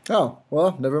level. Oh,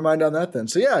 well, never mind on that then.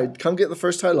 So yeah, come get the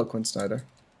first title, Quinn Snyder.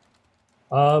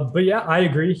 But yeah, I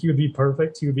agree. He would be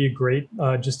perfect. He would be a great,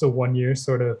 just a 1-year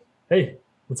sort of, hey,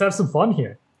 let's have some fun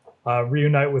here.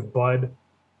 Reunite with Bud.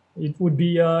 It'd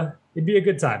be a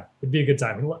good time. It'd be a good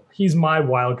time. He's my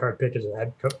wild card pick as a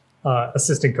head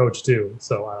assistant coach too.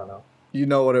 So I don't know. You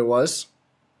know what it was?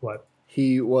 What?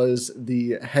 He was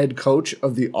the head coach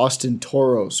of the Austin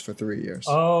Toros for 3 years.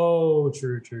 Oh,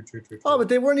 true. Oh, but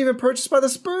they weren't even purchased by the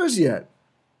Spurs yet.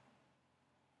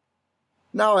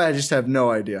 Now I just have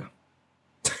no idea.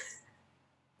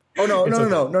 Oh,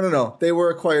 no. They were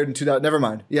acquired in 2000. Never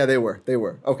mind. Yeah, they were.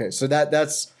 Okay, so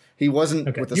that's he wasn't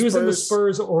with the Spurs. He was in the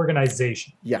Spurs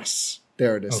organization. Yes,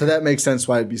 there it is. Okay. So that makes sense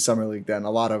why it'd be Summer League then. A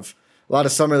lot of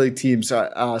Summer League teams,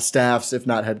 staffs, if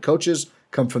not head coaches,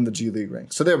 come from the G League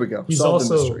ranks. So there we go. He's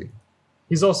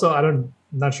also I'm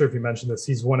not sure if you mentioned this.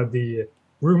 He's one of the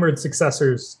rumored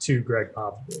successors to Greg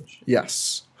Popovich.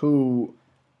 Yes. Who?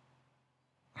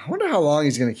 I wonder how long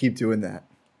he's going to keep doing that.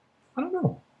 I don't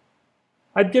know.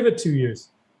 I'd give it 2 years.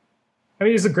 I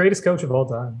mean, he's the greatest coach of all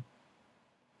time.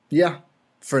 Yeah,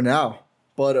 for now.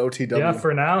 Bud OTW. Yeah,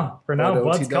 for now.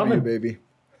 Bud's OTW, coming, baby.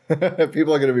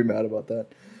 People are going to be mad about that.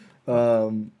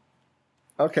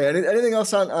 Okay, anything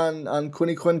else on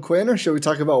Quinny Quinn, or should we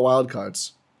talk about wild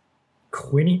cards?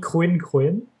 Quinny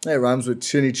Quinn? Hey, it rhymes with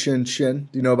chinny chin chin.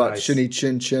 Do you know about chinny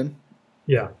chin chin?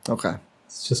 Yeah. Okay.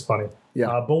 It's just funny.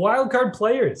 Yeah. But wild card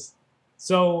players.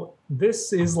 So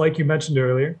this is, like you mentioned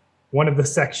earlier, one of the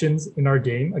sections in our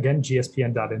game. Again,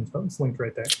 gspn.info. It's linked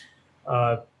right there.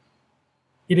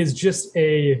 it is just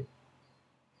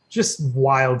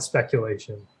wild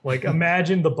speculation. Like,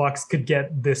 imagine the Bucks could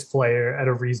get this player at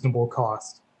a reasonable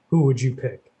cost. Who would you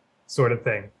pick? Sort of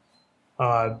thing.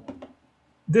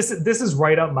 This is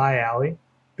right up my alley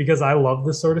because I love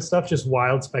this sort of stuff, just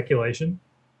wild speculation.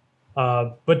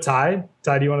 But Ty,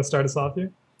 do you want to start us off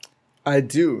here? I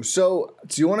do. So,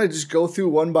 do you want to just go through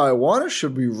one by one, or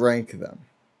should we rank them?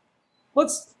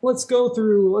 Let's go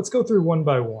through one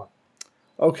by one.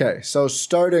 Okay, so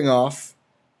starting off,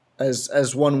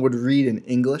 as one would read in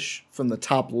English, from the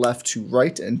top left to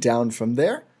right and down from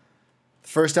there. The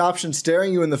first option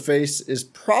staring you in the face is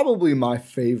probably my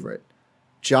favorite,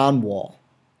 John Wall.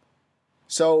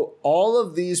 So all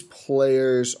of these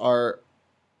players are...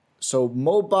 So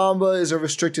Mo Bamba is a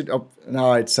restricted... Oh,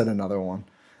 now I'd said another one.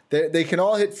 They can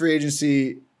all hit free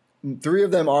agency. 3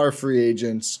 of them are free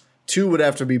agents. 2 would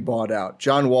have to be bought out.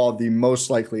 John Wall, the most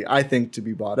likely, I think, to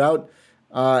be bought out.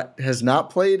 Has not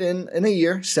played in a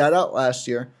year. Sat out last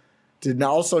year. Did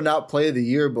also not play the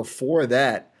year before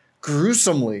that.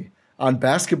 Gruesomely on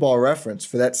Basketball Reference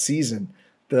for that season.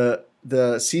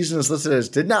 The season is listed as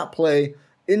did not play,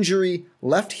 injury,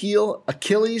 left heel,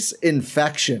 Achilles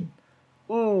infection.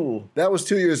 Ooh, that was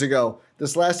 2 years ago.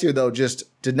 This last year, though, just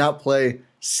did not play,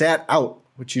 sat out,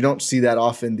 which you don't see that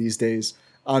often these days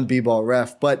on B-Ball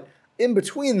Ref. But in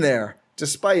between there,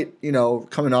 despite,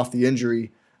 coming off the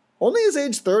injury, only his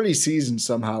age 30 season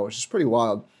somehow, which is pretty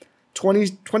wild.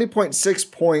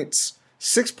 20.6 points,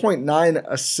 6.9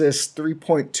 assists,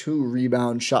 3.2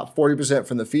 rebounds, shot 40%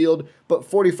 from the field, but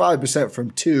 45%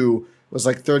 from 2, was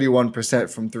like 31%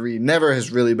 from 3. Never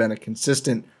has really been a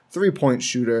consistent 3-point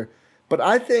shooter. But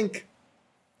I think,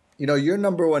 your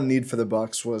number one need for the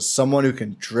Bucks was someone who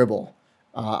can dribble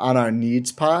on our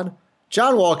needs pod.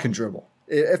 John Wall can dribble.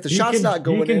 If the shot's not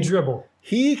going in, he can dribble.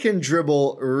 He can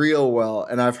dribble real well,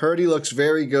 and I've heard he looks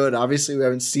very good. Obviously, we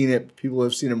haven't seen it. People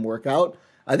have seen him work out.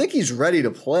 I think he's ready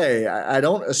to play. I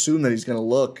don't assume that he's going to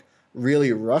look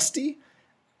really rusty.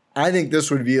 I think this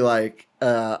would be like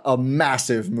a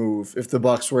massive move if the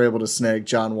Bucks were able to snag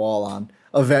John Wall on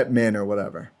a vet min or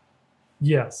whatever.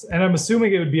 Yes, and I'm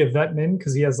assuming it would be a vet min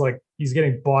because he's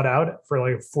getting bought out for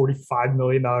like a $45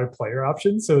 million player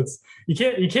option. So it's you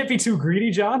can't be too greedy,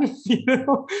 John.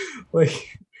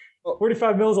 Like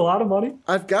 45 mil is a lot of money.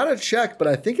 I've got to check, but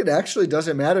I think it actually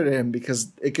doesn't matter to him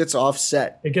because it gets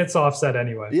offset. It gets offset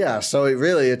anyway. Yeah, so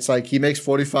it's like he makes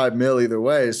 45 mil either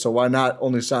way. So why not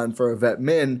only sign for a vet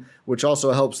min, which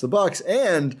also helps the Bucks?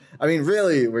 And I mean,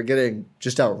 really, we're getting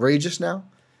just outrageous now,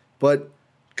 but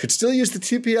could still use the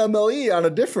TPMLE on a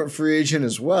different free agent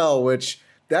as well, which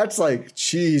that's like,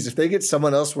 geez, if they get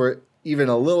someone else we're even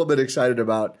a little bit excited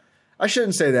about. I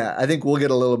shouldn't say that. I think we'll get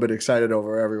a little bit excited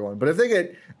over everyone. But if they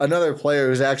get another player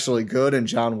who's actually good in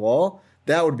John Wall,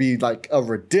 that would be like a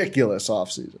ridiculous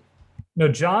offseason. No,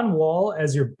 John Wall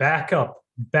as your backup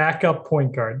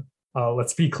point guard.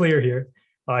 Let's be clear here.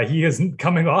 He is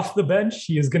coming off the bench.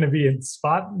 He is going to be in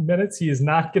spot minutes. He is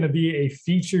not going to be a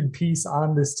featured piece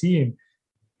on this team.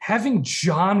 Having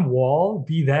John Wall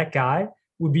be that guy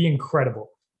would be incredible.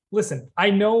 Listen,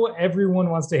 I know everyone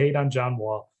wants to hate on John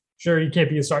Wall. Sure, he can't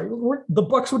be a star. The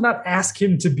Bucks would not ask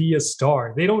him to be a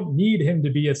star. They don't need him to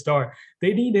be a star.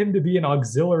 They need him to be an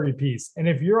auxiliary piece. And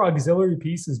if your auxiliary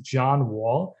piece is John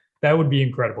Wall, that would be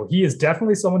incredible. He is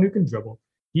definitely someone who can dribble.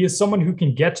 He is someone who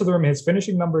can get to the rim. His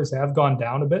finishing numbers have gone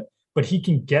down a bit, but he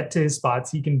can get to his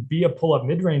spots. He can be a pull-up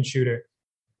mid-range shooter.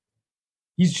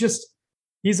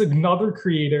 He's another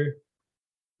creator.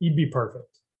 He'd be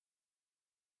perfect.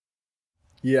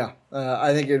 Yeah,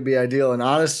 I think it'd be ideal. And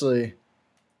honestly,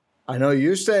 I know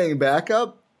you're saying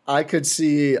backup. I could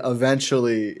see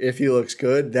eventually, if he looks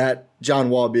good, that John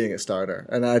Wall being a starter.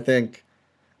 And I think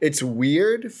it's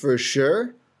weird for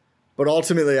sure. But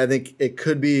ultimately, I think it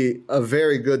could be a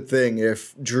very good thing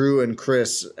if Drew and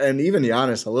Chris, and even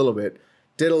Giannis a little bit,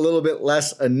 did a little bit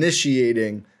less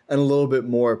initiating and a little bit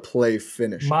more play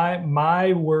finishing.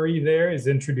 My worry there is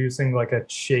introducing like a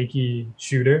shaky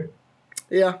shooter.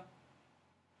 Yeah.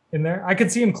 In there. I could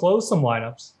see him close some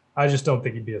lineups. I just don't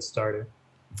think he'd be a starter.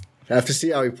 I have to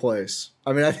see how he plays.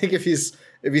 I mean, I think if he's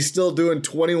still doing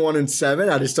 21-7,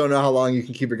 I just don't know how long you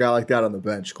can keep a guy like that on the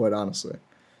bench, quite honestly.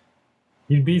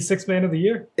 He'd be sixth man of the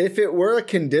year. If it were a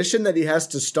condition that he has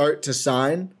to start to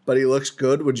sign, but he looks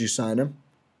good, would you sign him?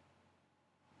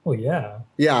 Oh, yeah.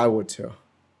 Yeah, I would too.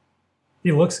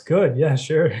 He looks good. Yeah,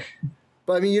 sure.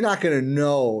 But I mean, you're not going to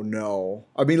know.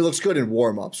 I mean, he looks good in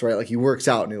warm-ups, right? Like he works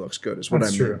out and he looks good is what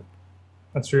That's I mean. True.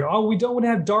 That's true. Oh, we don't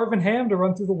have Darvin Ham to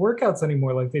run through the workouts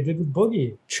anymore like they did with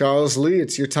Boogie. Charles Lee,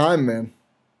 it's your time, man.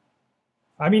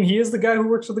 I mean, he is the guy who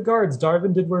works with the guards.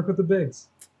 Darvin did work with the bigs.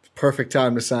 perfect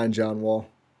time to sign John Wall.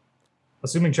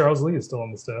 Assuming Charles Lee is still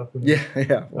on the staff.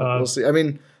 Yeah. We'll see. I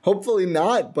mean, hopefully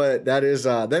not, but that is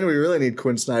then we really need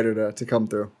Quinn Snyder to come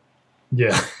through.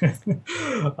 Yeah.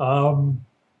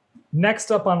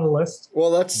 Next up on the list. Well,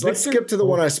 let's skip to the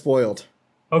one I spoiled.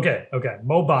 Okay.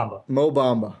 Mo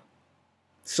Bamba.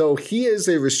 So he is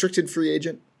a restricted free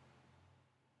agent.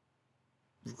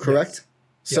 Correct?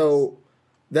 Yes. So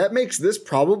that makes this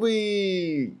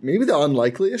probably maybe the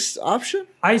unlikeliest option.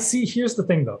 I see. Here's the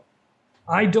thing, though.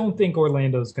 I don't think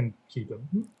Orlando's going to keep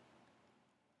him.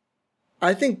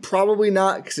 I think probably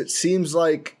not, because it seems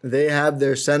like they have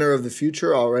their center of the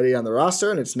future already on the roster,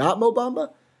 and it's not Mo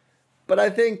Bamba. But I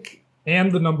think...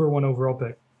 And the number 1 overall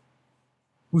pick,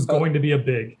 who's going to be a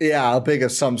big. Yeah, a big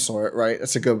of some sort, right?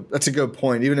 That's a good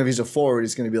point. Even if he's a forward,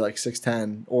 he's going to be like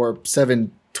 6'10", or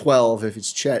 7'12" if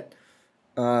it's Chet.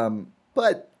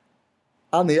 But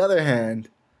on the other hand,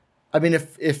 I mean,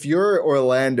 if you're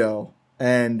Orlando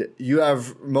and you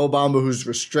have Mo Bamba who's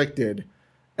restricted,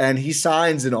 and he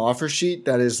signs an offer sheet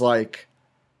that is like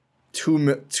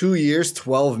 2 years,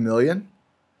 $12 million,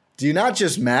 do you not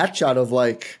just match out of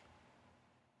like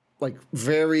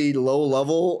very low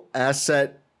level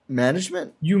asset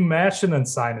management? You match and then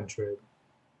sign and trade.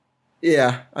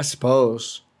 Yeah, I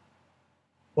suppose.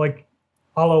 Like,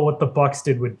 a la what the Bucks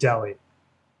did with Delly.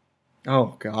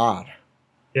 Oh God.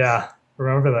 Yeah,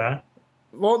 remember that?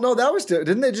 Well, no, that was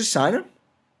didn't they just sign him?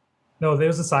 No, there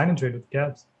was a sign and trade with the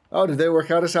Cavs. Oh, did they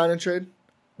work out a sign and trade?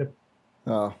 Yep.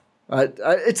 Oh,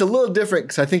 it's a little different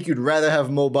because I think you'd rather have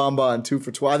Mo Bamba on 2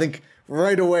 for $12. I think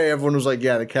right away everyone was like,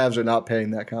 "Yeah, the Cavs are not paying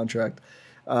that contract."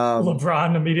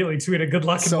 LeBron immediately tweeted, "Good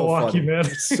luck in Milwaukee, funny. man."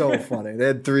 It's so funny. They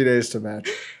had 3 days to match.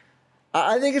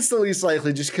 I think it's the least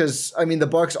likely, just because I mean the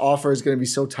Bucks' offer is going to be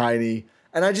so tiny,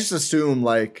 and I just assume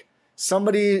like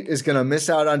somebody is going to miss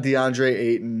out on DeAndre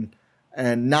Ayton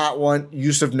and not want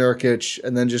Yusuf Nurkic,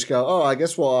 and then just go, "Oh, I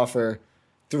guess we'll offer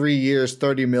 3 years,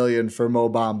 $30 million for Mo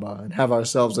Bamba and have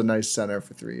ourselves a nice center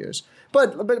for 3 years."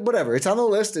 But whatever, it's on the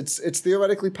list. It's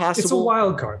theoretically possible. It's a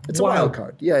wild card. It's a wild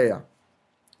card. Yeah.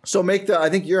 So I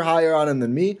think you're higher on him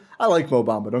than me. I like Mo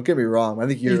Bamba. Don't get me wrong. I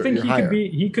think you're higher.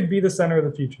 He could be the center of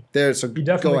the future. He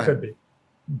definitely could be.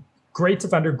 Great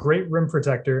defender, great rim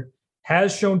protector,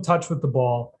 has shown touch with the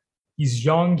ball. He's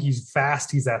young, he's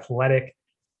fast, he's athletic.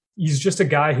 He's just a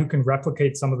guy who can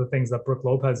replicate some of the things that Brook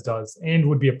Lopez does and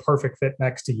would be a perfect fit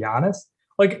next to Giannis.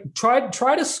 Like,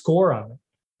 try to score on it.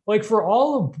 Like, for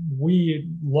all of we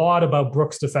laud about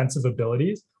Brook's defensive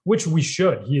abilities, which we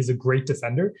should. He is a great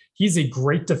defender. He's a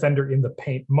great defender in the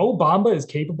paint. Mo Bamba is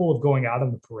capable of going out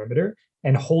on the perimeter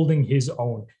and holding his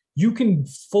own. You can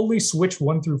fully switch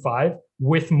 1 through 5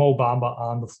 with Mo Bamba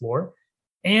on the floor.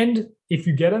 And if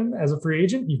you get him as a free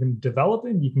agent, you can develop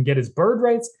him. You can get his bird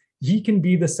rights. He can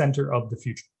be the center of the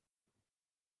future.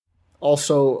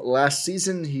 Also, last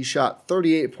season, he shot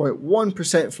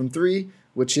 38.1% from 3,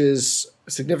 which is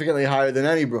significantly higher than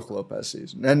any Brook Lopez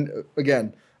season. And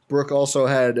again, Brook also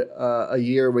had a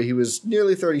year where he was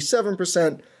nearly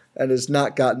 37% and has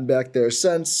not gotten back there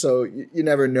since. So you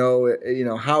never know,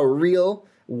 how real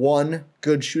one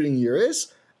good shooting year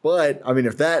is. But I mean,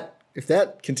 if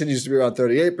that continues to be around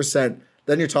 38%,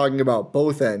 then you're talking about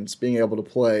both ends being able to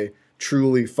play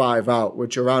truly 5 out,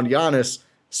 which around Giannis,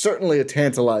 certainly a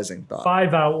tantalizing thought.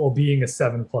 5 out while being a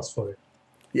 7+ footer.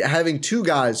 Yeah, having 2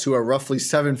 guys who are roughly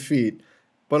 7 feet,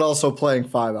 but also playing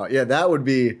 5 out. Yeah, that would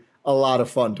be a lot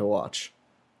of fun to watch.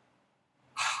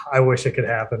 I wish it could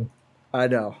happen. I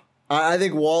know. I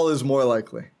think Wall is more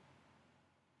likely.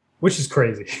 Which is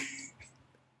crazy.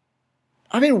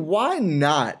 I mean, why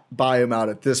not buy him out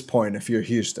at this point if you're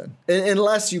Houston?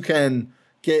 Unless you can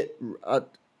get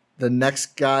the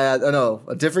next guy,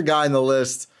 a different guy in the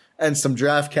list and some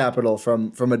draft capital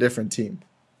from a different team.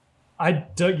 I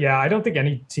don't think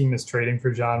any team is trading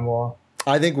for John Wall.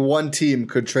 I think one team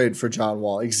could trade for John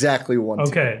Wall. Exactly one team.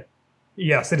 Okay.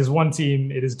 Yes, it is one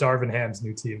team. It is Darvin Ham's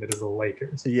new team. It is the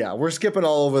Lakers. Yeah, we're skipping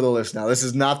all over the list now. This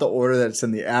is not the order that's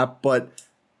in the app, but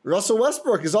Russell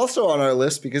Westbrook is also on our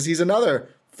list because he's another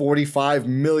 $45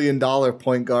 million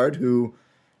point guard who,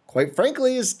 quite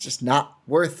frankly, is just not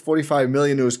worth $45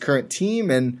 million to his current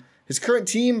team, and his current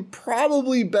team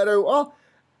probably better. Well,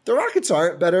 the Rockets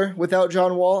aren't better without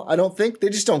John Wall, I don't think. They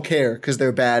just don't care because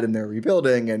they're bad and they're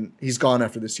rebuilding, and he's gone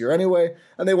after this year anyway,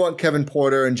 and they want Kevin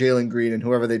Porter and Jalen Green and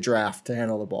whoever they draft to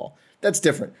handle the ball. That's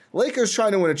different. Lakers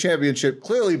trying to win a championship,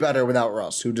 clearly better without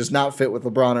Russ, who does not fit with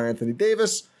LeBron or Anthony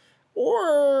Davis,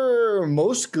 or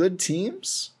most good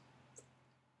teams.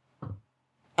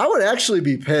 I would actually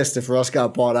be pissed if Russ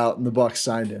got bought out and the Bucks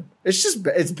signed him.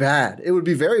 It's bad. It would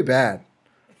be very bad.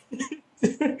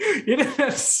 You didn't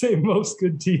have to say most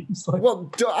good teams.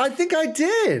 Well, I think I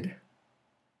did.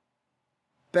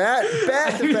 Bad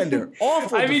defender.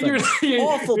 Awful defender.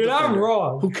 You're not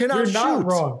wrong. Who cannot you're shoot. Not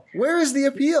wrong. Where is the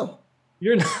appeal?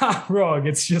 You're not wrong.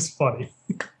 It's just funny.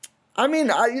 I mean,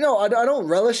 I don't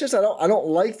relish this. I don't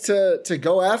like to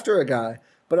go after a guy.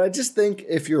 But I just think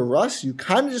if you're Russ, you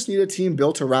kind of just need a team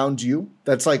built around you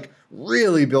that's like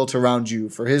really built around you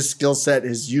for his skill set,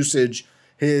 his usage,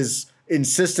 his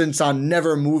insistence on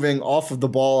never moving off of the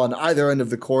ball on either end of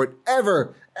the court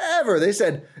ever. They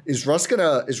said, is Russ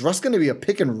gonna be a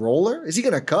pick and roller? Is he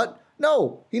gonna cut?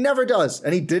 No, he never does,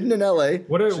 and he didn't in LA.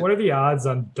 What are the odds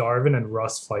on Darvin and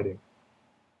Russ fighting?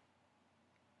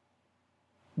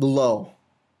 Low.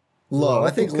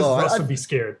 I think low. Russ would be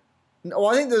scared. No,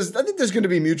 I think there's going to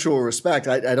be mutual respect.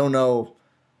 I don't know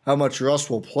how much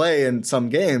Russ will play in some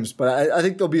games, but I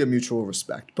think there'll be a mutual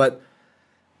respect. But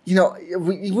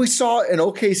we saw an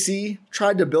OKC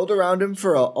tried to build around him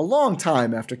for a long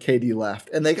time after KD left,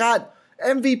 and they got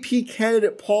MVP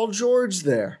candidate Paul George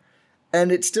there,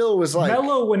 and it still was like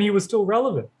Melo when he was still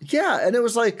relevant. Yeah, and it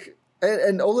was like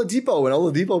and Oladipo when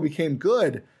Oladipo became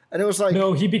good, and it was like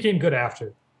no, he became good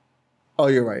after. Oh,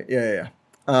 you're right. Yeah.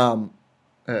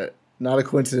 Not a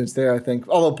coincidence there, I think.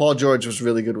 Although Paul George was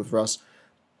really good with Russ.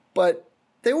 But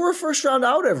they were a first round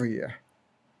out every year.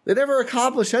 They never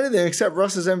accomplished anything except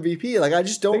Russ's MVP. Like, I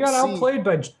just don't see... They got outplayed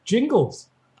by Jingles.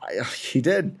 He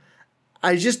did.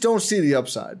 I just don't see the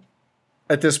upside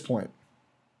at this point.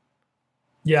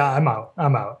 Yeah, I'm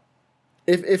out.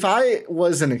 If I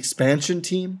was an expansion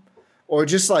team, or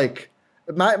just like...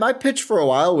 My pitch for a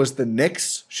while was the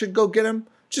Knicks should go get him,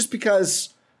 just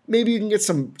because... Maybe you can get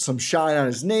some shine on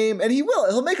his name, and he will.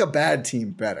 He'll make a bad team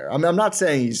better. I mean, I'm not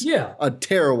saying he's a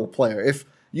terrible player. If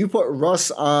you put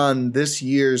Russ on this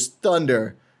year's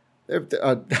Thunder,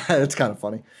 that's kind of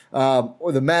funny,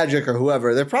 or the Magic or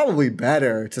whoever, they're probably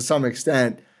better to some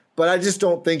extent, but I just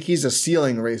don't think he's a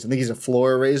ceiling raiser. I think he's a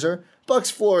floor raiser.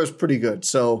 Bucks floor is pretty good,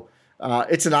 so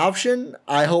it's an option.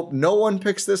 I hope no one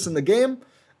picks this in the game,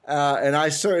 and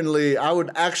I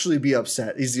would actually be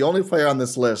upset. He's the only player on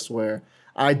this list where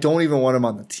I don't even want him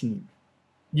on the team.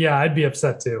 Yeah, I'd be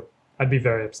upset too. I'd be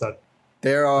very upset.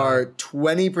 There are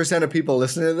 20% of people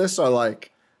listening to this are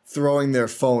like throwing their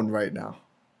phone right now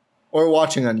or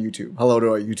watching on YouTube. Hello to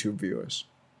our YouTube viewers.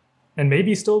 And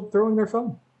maybe still throwing their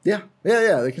phone. Yeah.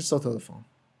 They can still throw the phone.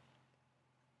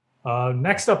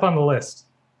 Next up on the list,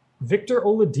 Victor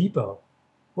Oladipo.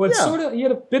 Well, he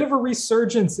had a bit of a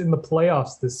resurgence in the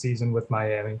playoffs this season with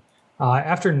Miami.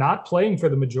 After not playing for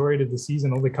the majority of the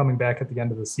season, only coming back at the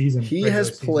end of the season. He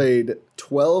has played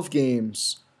 12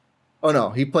 games. Oh, no.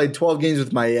 He played 12 games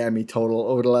with Miami total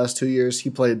over the last 2 years.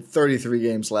 He played 33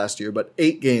 games last year, but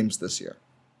 8 games this year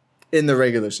in the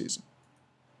regular season.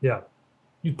 Yeah.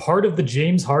 You part of the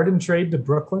James Harden trade to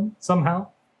Brooklyn somehow.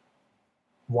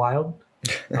 Wild.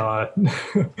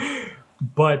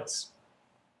 But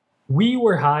we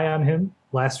were high on him.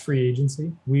 Last free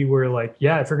agency, we were like,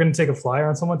 yeah, if you're going to take a flyer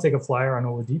on someone, take a flyer on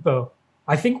Oladipo.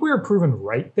 I think we were proven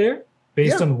right there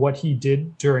based on what he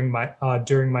did during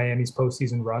Miami's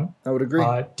postseason run. I would agree.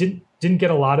 Didn't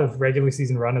get a lot of regular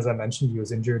season run, as I mentioned. He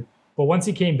was injured. But once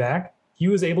he came back, he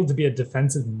was able to be a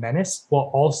defensive menace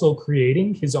while also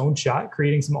creating his own shot,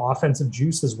 creating some offensive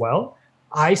juice as well.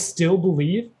 I still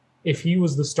believe if he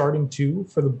was the starting two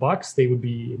for the Bucks, they would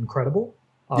be incredible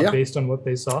based on what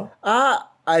they saw.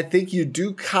 I think you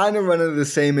do kind of run into the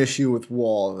same issue with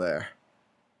Wall there.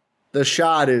 The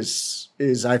shot is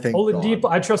I think Oladipo.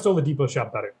 gone. I trust Oladipo's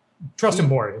shot better. Trust him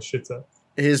more, I should say.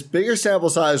 His bigger sample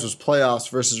size was playoffs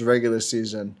versus regular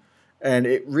season, and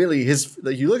it really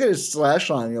you look at his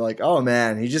slash line, you're like, oh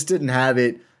man, he just didn't have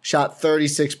it. Shot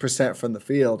 36% from the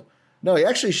field. No, he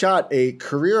actually shot a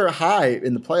career high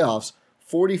in the playoffs,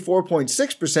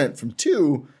 44.6% from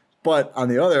two. But on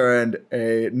the other end,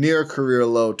 a near career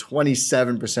low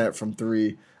 27% from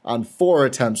three on 4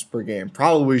 attempts per game.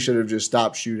 Probably should have just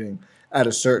stopped shooting at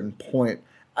a certain point.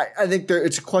 I think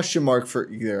it's a question mark for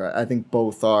either. I think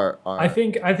both are. I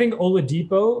think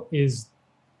Oladipo is,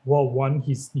 well, one,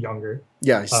 he's younger.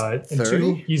 Yeah, he's 30. And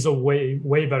two, he's a way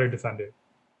better defender.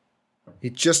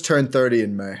 He just turned 30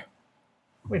 in May.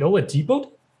 Wait,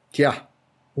 Oladipo? Yeah.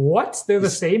 What? They're the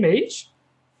same age?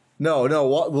 No. The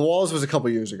Walls was a couple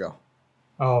years ago.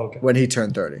 Oh, okay. When he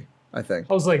turned 30, I think.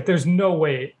 I was like, there's no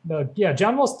way. Yeah,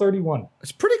 John Wall's 31.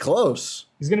 It's pretty close.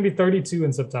 He's going to be 32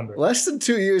 in September. Less than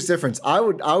 2 years difference. I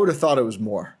would have thought it was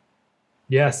more.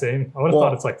 Yeah, same. I would have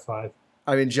thought it's like 5.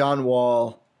 I mean, John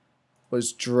Wall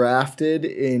was drafted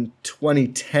in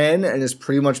 2010 and has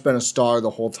pretty much been a star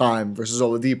the whole time versus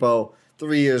Oladipo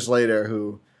 3 years later,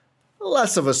 who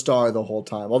less of a star the whole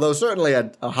time, although certainly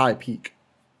at a high peak.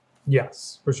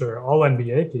 Yes, for sure. All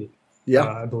NBA peak. Yeah,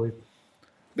 I believe.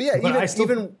 But yeah,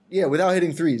 even without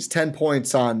hitting threes, 10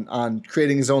 points on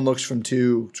creating his own looks from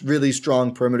two, really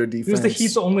strong perimeter defense. It was the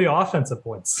Heat's only offensive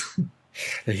points.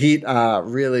 The Heat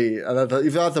really,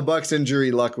 if not the Bucks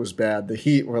injury luck was bad, the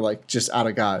Heat were like just out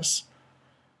of guys.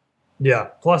 Yeah,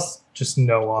 plus just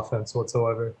no offense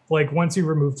whatsoever. Like once you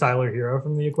remove Tyler Hero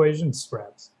from the equation, it's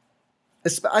scraps.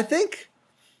 I think.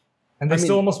 And they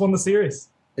still almost won the series.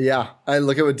 Yeah, I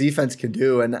look at what defense can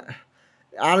do, and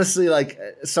honestly, like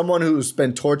someone who's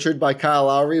been tortured by Kyle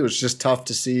Lowry, it was just tough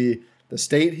to see the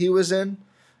state he was in.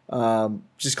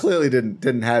 Just clearly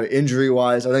didn't have injury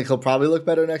wise. I think he'll probably look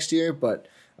better next year, but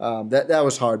that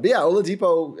was hard. But yeah,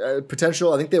 Oladipo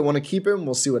potential. I think they want to keep him.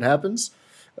 We'll see what happens.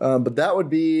 But that would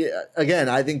be again.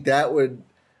 I think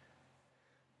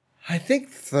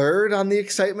third on the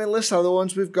excitement list are the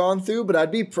ones we've gone through. But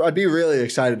I'd be really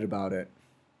excited about it.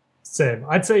 Same.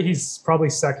 I'd say he's probably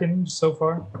second so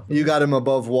far. You got him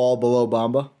above Wall, below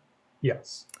Bamba?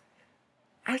 Yes.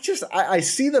 I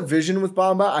see the vision with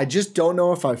Bamba. I just don't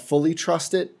know if I fully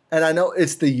trust it. And I know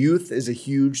it's the youth is a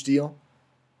huge deal.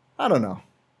 I don't know.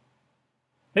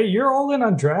 Hey, you're all in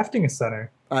on drafting a center.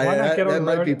 Why not get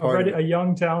a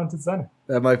young, talented center?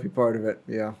 That might be part of it,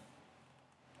 yeah.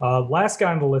 Last guy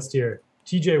on the list here,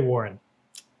 TJ Warren.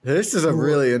 This is a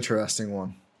really interesting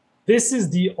one. This is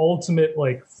the ultimate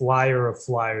like flyer of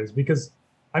flyers because,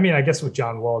 I mean, I guess with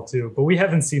John Wall too, but we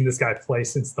haven't seen this guy play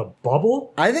since the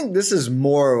bubble. I think this is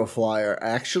more of a flyer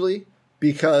actually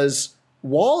because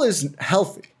Wall is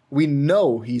healthy. We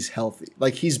know he's healthy.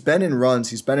 Like he's been in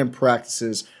runs, he's been in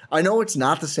practices. I know it's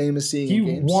not the same as seeing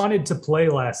games. He wanted to play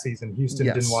last season. Houston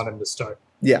didn't want him to start.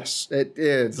 Yes,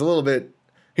 it's a little bit.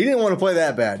 He didn't want to play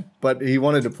that bad, but he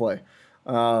wanted to play.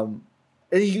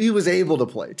 And he was able to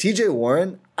play. TJ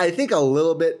Warren, I think a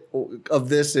little bit of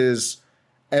this is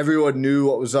everyone knew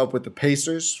what was up with the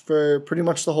Pacers for pretty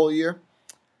much the whole year.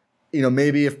 You know,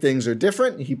 maybe if things are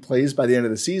different, he plays by the end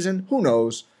of the season. Who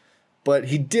knows? But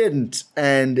he didn't,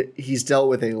 and he's dealt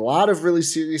with a lot of really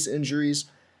serious injuries.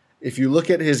 If you look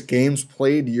at his games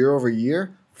played year over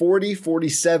year, 40,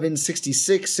 47,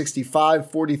 66,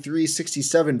 65, 43,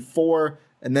 67, 4,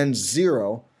 and then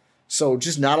 0. So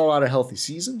just not a lot of healthy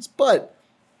seasons. But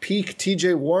peak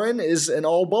TJ Warren is an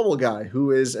all-bubble guy who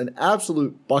is an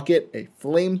absolute bucket, a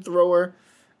flamethrower.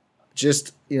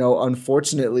 Just,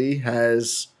 unfortunately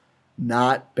has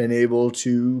not been able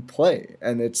to play.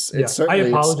 And it's certainly I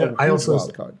apologize. A huge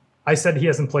wild card. I said he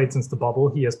hasn't played since the bubble.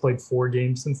 He has played 4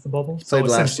 games since the bubble. He played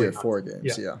last year 4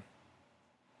 games, yeah.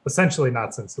 Essentially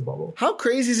not since the bubble. How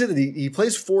crazy is it that he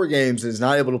plays 4 games and is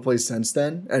not able to play since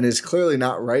then and is clearly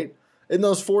not right? In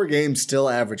those 4 games, still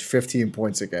averaged 15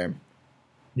 points a game.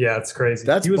 Yeah, it's crazy.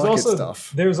 That's bucket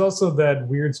stuff. There was also that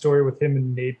weird story with him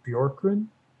and Nate Bjorkgren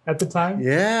at the time.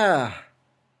 Yeah.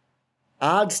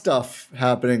 Odd stuff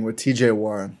happening with TJ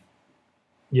Warren.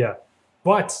 Yeah.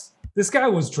 But this guy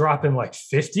was dropping like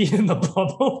 50 in the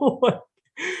bubble.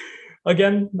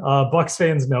 Again, Bucks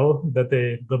fans know that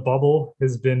the bubble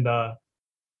has been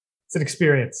it's an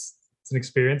experience. It's an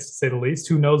experience to say the least.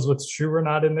 Who knows what's true or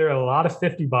not in there? A lot of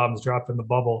 50 bombs dropped in the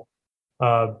bubble.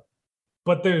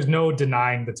 But there's no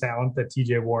denying the talent that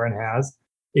TJ Warren has.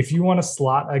 If you want to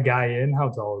slot a guy in, how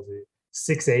tall is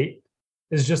he? 6'8"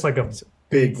 is just like a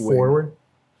big forward.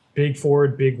 Big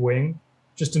forward, big wing.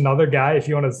 Just another guy. If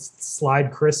you want to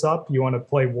slide Chris up, you want to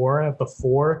play Warren at the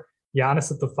 4,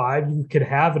 Giannis at the 5, you could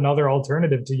have another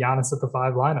alternative to Giannis at the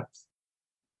 5 lineups.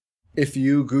 If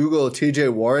you Google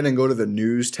TJ Warren and go to the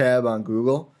news tab on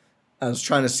Google, I was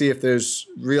trying to see if there's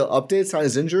real updates on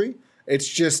his injury. It's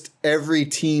just every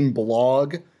team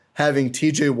blog having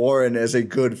TJ Warren as a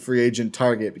good free agent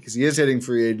target because he is hitting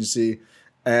free agency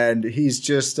and he's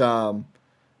just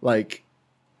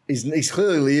he's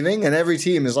clearly leaving and every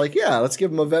team is like, yeah, let's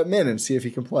give him a vet min and see if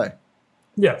he can play.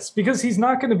 Yes, because he's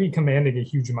not going to be commanding a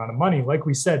huge amount of money. Like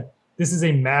we said, this is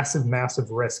a massive,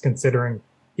 massive risk considering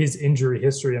his injury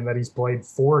history and that he's played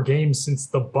 4 games since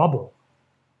the bubble.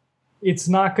 It's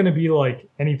not going to be like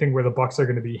anything where the Bucks are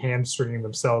going to be hamstringing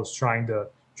themselves trying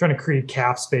to create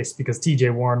cap space because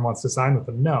TJ Warren wants to sign with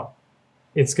them. No,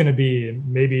 it's going to be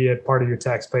maybe a part of your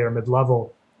taxpayer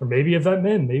mid-level or maybe a vet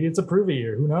min. Maybe it's a prove a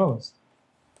year. Who knows?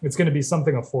 It's going to be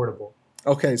something affordable.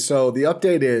 Okay, so the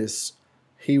update is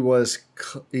he was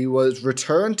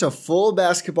returned to full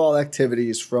basketball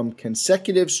activities from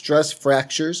consecutive stress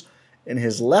fractures in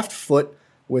his left foot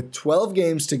with 12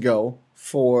 games to go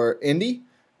for Indy.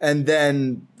 And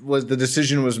then the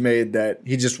decision was made that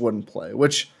he just wouldn't play,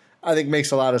 which I think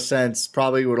makes a lot of sense.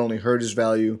 Probably would only hurt his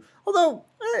value. Although,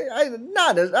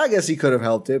 I guess he could have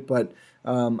helped it, but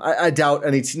I doubt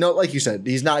any. No, like you said,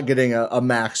 he's not getting a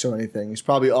max or anything. He's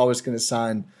probably always going to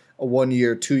sign a 1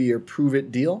 year, 2 year prove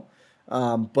it deal.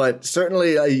 But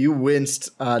certainly you winced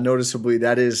noticeably.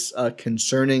 That is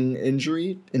concerning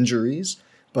injuries,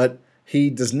 but he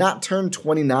does not turn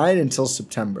 29 until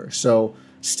September. So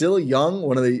still young,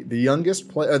 one of the youngest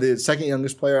player, the second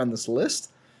youngest player on this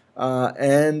list.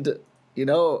 And you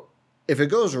know, if it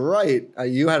goes right,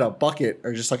 you had a bucket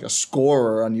or just like a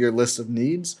scorer on your list of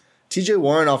needs. TJ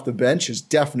Warren off the bench is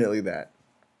definitely that.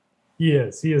 He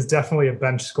is definitely a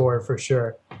bench scorer for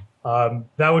sure.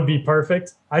 That would be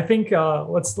perfect. I think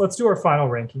let's do our final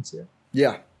rankings here.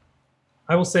 Yeah.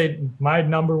 I will say my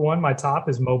number one, my top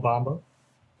is Mo Bamba.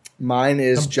 Mine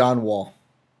is John Wall.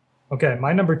 Okay,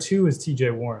 my number 2 is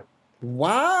TJ Warren.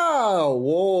 Wow.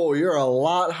 Whoa, you're a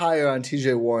lot higher on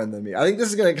TJ Warren than me. I think this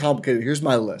is going to get complicated. Here's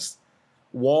my list.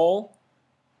 Wall,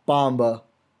 Bamba,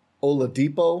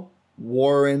 Oladipo,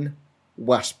 Warren,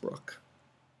 Westbrook.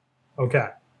 Okay.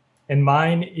 And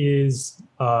mine is,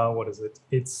 what is it?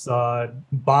 It's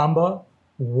Bamba,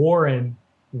 Warren,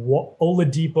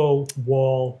 Oladipo,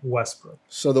 Wall, Westbrook.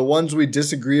 So the ones we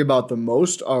disagree about the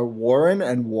most are Warren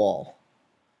and Wall.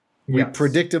 We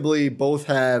predictably both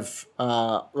have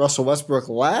Russell Westbrook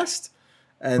last.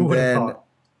 And then,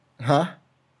 huh?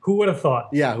 Who would have thought?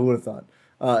 Yeah, who would have thought?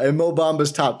 And Mo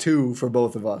Bamba's top 2 for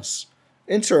both of us.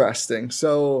 Interesting.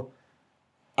 So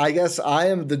I guess I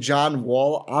am the John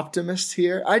Wall optimist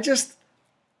here.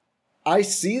 I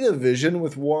see the vision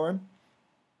with Warren.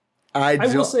 I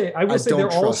will say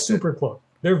they're all super close.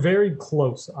 They're very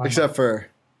close. Except for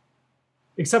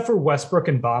Westbrook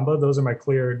and Bamba. Those are my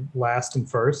clear last and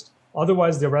first.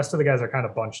 Otherwise, the rest of the guys are kind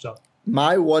of bunched up.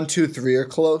 My 1, 2, 3 are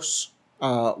close.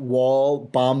 Wall,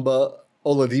 Bamba,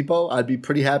 Oladipo. I'd be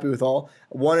pretty happy with all.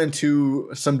 1 and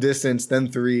 2, some distance,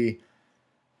 then 3.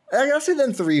 I gotta say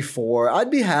then 3, 4. I'd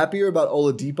be happier about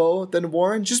Oladipo than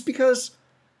Warren just because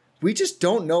we just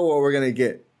don't know what we're gonna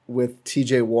get with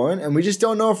TJ Warren, and we just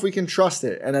don't know if we can trust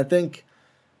it. And I think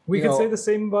we could say the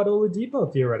same about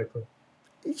Oladipo theoretically.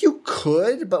 You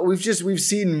could, but we've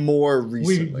seen more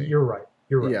recently. You're right.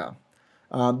 Yeah.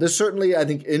 There's certainly, I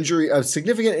think, a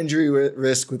significant injury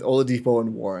risk with Oladipo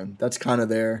and Warren. That's kind of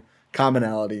their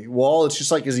commonality. Wall, it's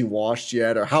just like, is he washed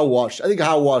yet? Or how washed? I think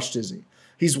how washed is he?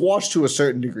 He's washed to a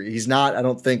certain degree. He's not, I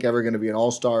don't think, ever going to be an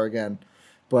all-star again.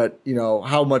 But, you know,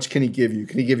 how much can he give you?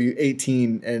 Can he give you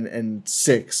 18 and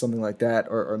 6, something like that,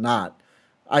 or not?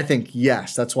 I think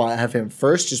yes. That's why I have him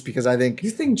first, just because I think... You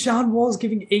think John Wall's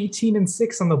giving 18 and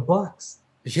 6 on the Bucks?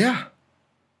 Yeah.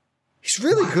 He's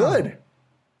really good.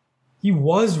 He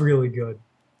was really good.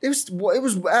 It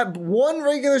was at one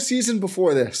regular season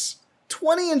before this.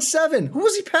 20 and 7. Who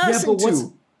was he passing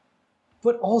to?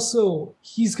 But also,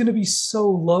 he's going to be so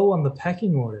low on the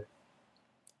pecking order.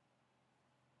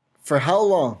 For how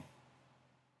long?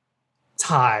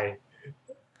 Tie.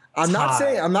 I'm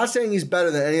not saying he's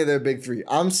better than any of their big 3.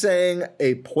 I'm saying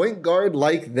a point guard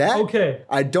like that. Okay.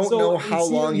 I don't know how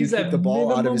long you keep the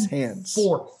ball out of his hands.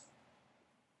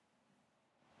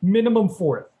 Minimum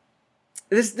fourth.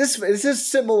 This is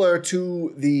similar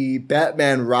to the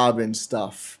Batman Robin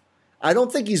stuff. I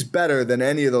don't think he's better than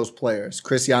any of those players.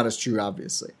 Chris Giannis, true,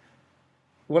 obviously.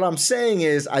 What I'm saying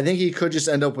is I think he could just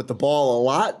end up with the ball a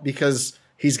lot because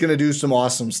he's going to do some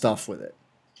awesome stuff with it.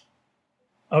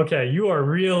 Okay, you are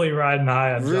really riding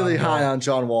high on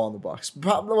John Wall in the Bucks.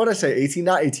 What did I say? 18,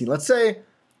 not 18. Let's say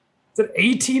it's an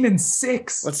 18 and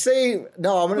 6. Let's say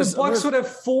the Bucks would have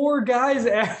 4 guys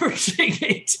averaging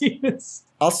 18 and 6.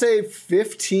 I'll say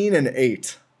 15 and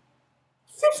 8.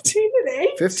 15 and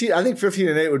 8? 15. I think 15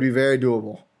 and 8 would be very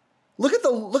doable. Look at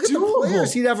the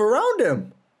players he'd have around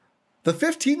him. The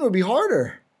 15 would be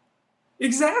harder.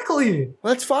 Exactly.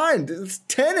 Well, that's fine. It's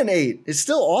 10 and 8. It's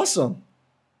still awesome.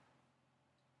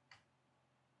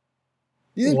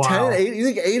 You think 10 and 8? You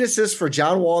think 8 assists for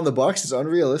John Wall in the Bucks is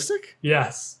unrealistic?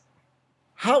 Yes.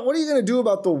 What are you going to do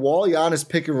about the Wall Giannis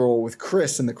pick and roll with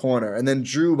Chris in the corner and then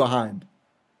Drew behind?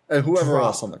 And whoever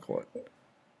else on the court.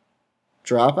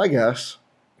 Drop, I guess.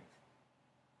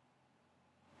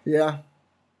 Yeah.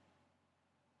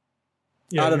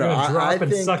 I don't know. Drop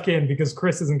and suck in because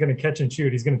Chris isn't going to catch and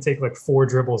shoot. He's going to take like 4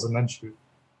 dribbles and then shoot.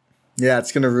 Yeah,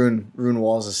 it's going to ruin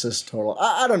Wall's assist total.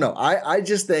 I don't know. I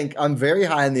just think I'm very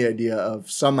high on the idea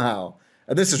of somehow,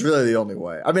 and this is really the only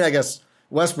way. I mean, I guess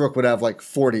Westbrook would have like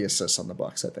 40 assists on the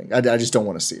Bucks. I think. I just don't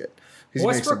want to see it.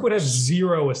 Westbrook would have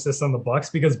 0 assists on the Bucks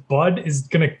because Bud is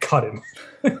going to cut him.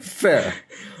 Fair.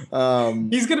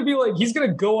 He's going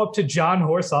to go up to John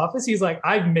Horst's office. He's like,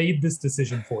 I've made this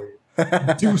decision for you.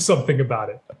 Do something about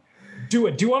it. Do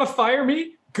it. Do you want to fire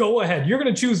me? Go ahead. You're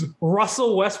going to choose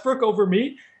Russell Westbrook over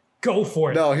me? Go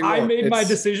for it. No, he won't. I made my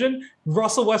decision.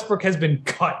 Russell Westbrook has been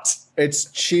cut. It's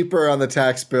cheaper on the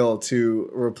tax bill to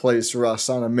replace Russ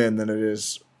on a min than it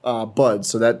is Bud.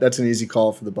 So that's an easy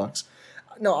call for the Bucks.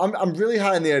 No, I'm really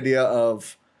high on the idea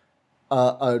of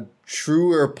a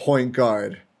truer point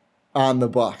guard on the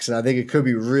Bucks, and I think it could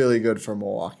be really good for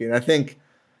Milwaukee. And I think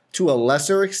to a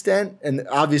lesser extent, and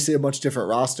obviously a much different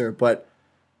roster, but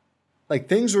like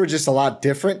things were just a lot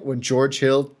different when George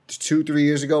Hill 2-3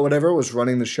 years ago, whatever, was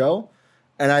running the show.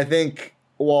 And I think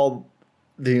while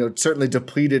certainly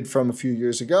depleted from a few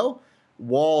years ago,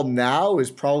 Wall now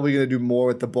is probably going to do more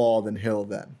with the ball than Hill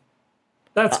then.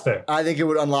 That's fair. I think it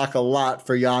would unlock a lot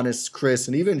for Giannis, Chris,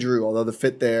 and even Drew, although the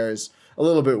fit there is a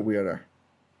little bit weirder.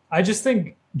 I just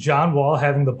think John Wall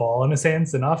having the ball in his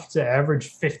hands enough to average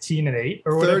 15 and 8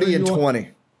 or whatever. 30 and 20.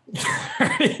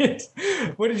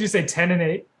 What did you say? 10 and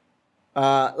 8?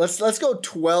 Let's go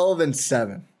 12 and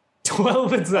 7.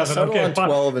 12 and 7. Okay, on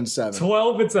 12 and 7.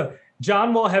 12 and 7.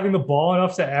 John Wall having the ball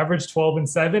enough to average 12 and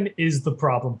 7 is the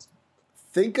problem.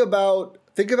 Think about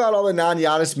all the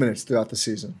non-Giannis minutes throughout the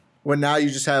season. When now you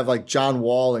just have like John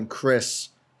Wall and Chris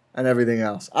and everything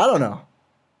else. I don't know.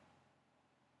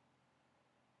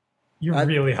 You're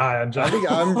really high on John. I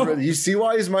think you see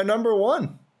why he's my number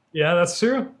one. Yeah, that's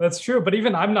true. That's true. But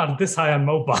even I'm not this high on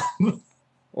Mo Bamba.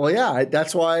 Well, yeah,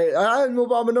 that's why I have Mo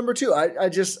Bamba number 2.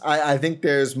 I think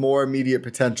there's more immediate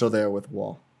potential there with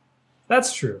Wall.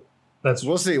 That's true.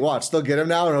 We'll see. Watch. They'll get him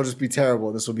now and it'll just be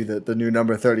terrible. This will be the new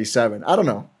number 37. I don't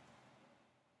know.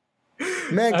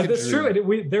 Man, that's true.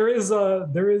 There is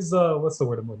what's the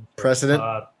word I'm looking for?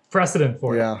 Precedent. Precedent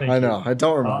for it. Yeah, I know. I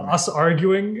don't remember. Us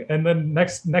arguing, and then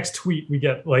next tweet we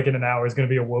get like in an hour is going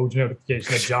to be a Woj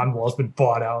notification that John Wall's been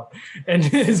bought out, and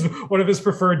one of his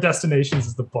preferred destinations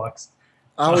is the Bucks.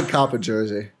 I would cop a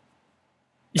jersey.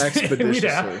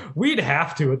 Expeditiously. we'd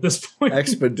have to at this point.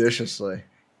 Expeditiously.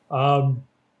 But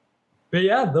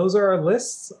yeah, those are our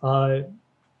lists. I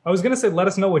was going to say, let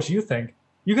us know what you think.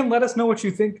 You can let us know what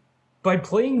you think by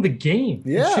playing the game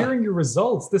and sharing your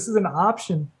results. This is an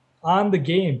option on the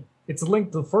game. It's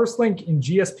linked, the first link in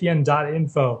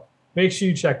gspn.info. Make sure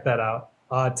you check that out.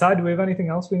 Ty, do we have anything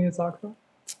else we need to talk about?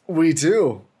 We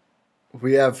do.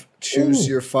 We have Choose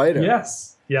Your Fighter.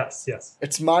 Yes.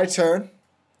 It's my turn,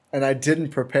 and I didn't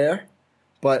prepare,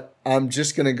 but I'm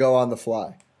just going to go on the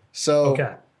fly.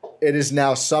 So It is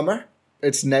now summer.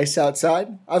 It's nice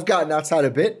outside. I've gotten outside a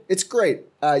bit. It's great.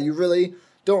 You really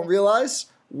don't realize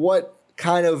what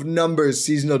kind of numbers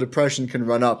seasonal depression can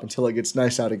run up until it gets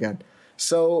nice out again.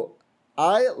 So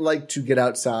I like to get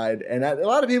outside, and a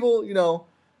lot of people,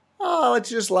 I like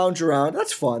to just lounge around.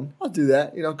 That's fun. I'll do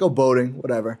that. Go boating,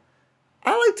 whatever.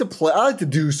 I like to play. I like to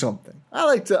do something.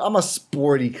 I'm a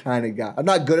sporty kind of guy. I'm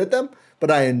not good at them,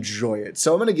 but I enjoy it.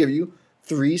 So I'm going to give you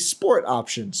 3 sport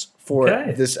options for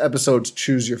this episode's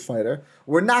Choose Your Fighter.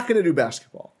 We're not going to do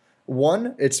basketball.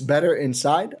 1, it's better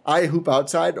inside. I hoop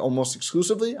outside almost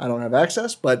exclusively. I don't have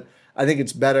access, but I think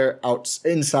it's better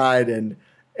inside, and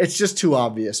it's just too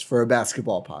obvious for a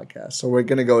basketball podcast. So we're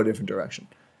going to go a different direction.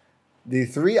 The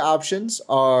 3 options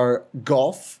are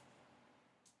golf,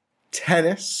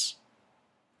 tennis,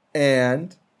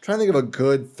 and I'm trying to think of a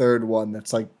good third one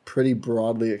that's like pretty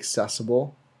broadly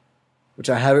accessible, which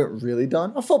I haven't really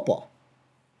done. Football.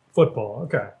 Football,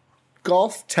 okay.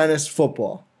 Golf, tennis,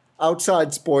 football.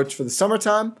 Outside sports for the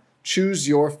summertime. Choose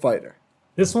your fighter.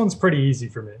 This one's pretty easy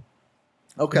for me.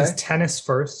 Okay. It's tennis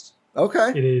first.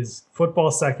 Okay. It is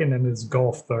football second, and it's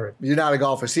golf third. You're not a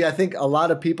golfer. See, I think a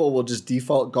lot of people will just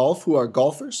default golf who are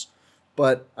golfers,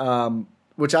 but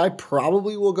which I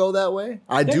probably will go that way.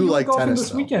 I do like tennis.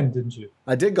 This weekend, didn't you?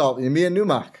 I did golf. Me and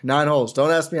Newmark, 9 holes.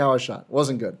 Don't ask me how I shot.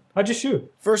 Wasn't good. How'd you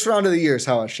shoot? First round of the year is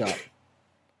how I shot.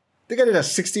 I think I did a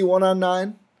 61 on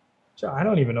 9. I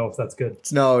don't even know if that's good.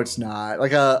 No, it's not.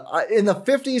 Like in the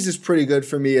 50s is pretty good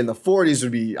for me. In the 40s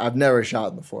would be. I've never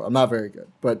shot in the 40s. I'm not very good,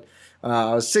 but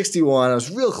I was 61. I was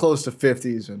real close to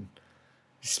 50s, and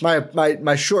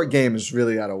my short game is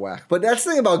really out of whack. But that's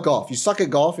the thing about golf. You suck at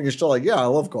golf, and you're still like, yeah, I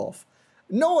love golf.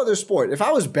 No other sport. If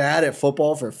I was bad at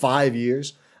football for 5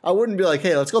 years, I wouldn't be like,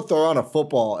 hey, let's go throw on a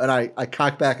football, and I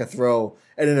cock back a throw,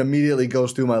 and it immediately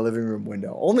goes through my living room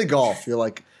window. Only golf. You're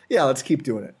like, yeah, let's keep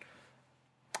doing it.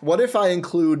 What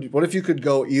if you could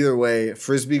go either way,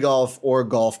 frisbee golf or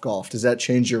golf? Does that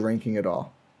change your ranking at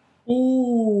all?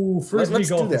 Ooh, frisbee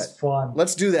golf is fun.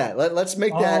 Let's do that. Let's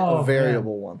make that a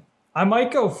variable one. I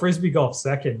might go frisbee golf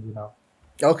second,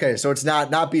 Okay, so it's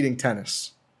not beating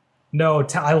tennis. No,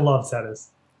 I love tennis.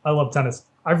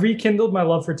 I rekindled my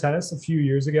love for tennis a few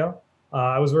years ago.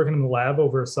 I was working in the lab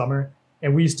over a summer,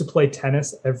 and we used to play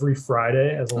tennis every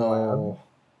Friday as a lab.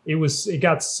 it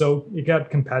got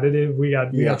competitive. We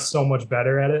got so much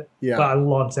better at it. Yeah. But I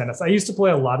love tennis. I used to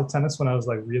play a lot of tennis when I was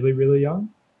like really, really young.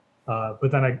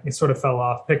 But then it sort of fell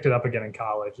off, picked it up again in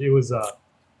college.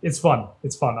 It's fun.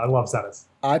 It's fun. I love tennis.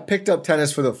 I picked up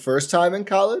tennis for the first time in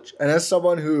college. And as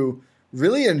someone who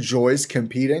really enjoys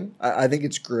competing, I think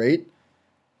it's great.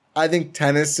 I think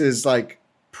tennis is like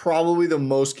probably the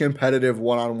most competitive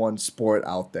one-on-one sport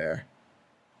out there.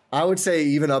 I would say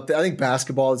even up there. I think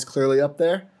basketball is clearly up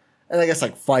there. And I guess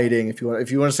like fighting, if you want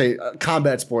to say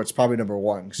combat sports, probably number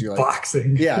one because you're like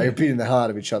boxing. Yeah, you're beating the hell out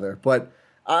of each other. But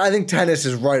I think tennis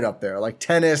is right up there. Like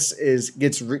tennis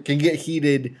can get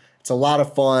heated. It's a lot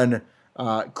of fun.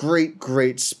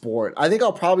 Great sport. I think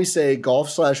I'll probably say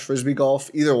golf/frisbee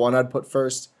golf. Either one I'd put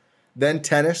first. Then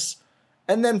tennis,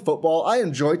 and then football. I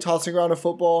enjoy tossing around a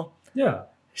football. Yeah,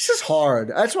 it's just hard.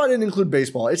 That's why I didn't include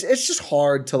baseball. It's just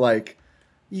hard to like.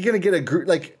 You're gonna get a group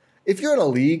like. If you're in a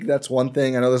league, that's one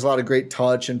thing. I know there's a lot of great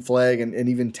touch and flag and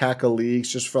even tackle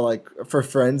leagues just for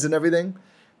friends and everything.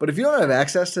 But if you don't have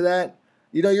access to that,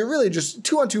 you're really just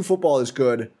 2-on-2 football is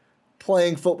good.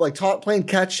 Playing football, playing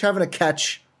catch, having a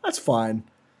catch, that's fine.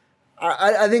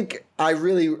 I think I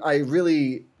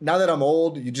really now that I'm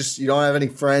old, you don't have any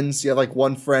friends. You have like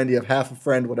one friend, you have half a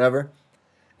friend, whatever.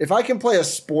 If I can play a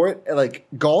sport like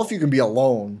golf, you can be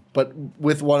alone, but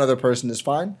with one other person is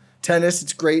fine. Tennis,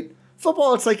 it's great.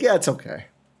 Football, it's like, yeah, it's okay.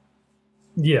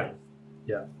 Yeah.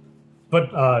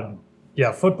 But,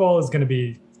 football is going to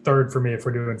be third for me if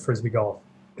we're doing frisbee golf.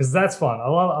 Because that's fun. I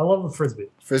love the frisbee.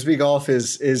 Frisbee golf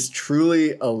is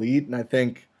truly elite, and I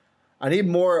think I need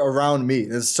more around me.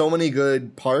 There's so many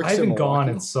good parks. I haven't gone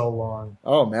in so long.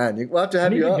 Oh, man. We'll have to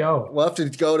have you up. Go. We'll have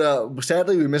to go to –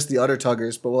 sadly, we missed the Udder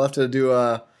Tuggers, but we'll have to do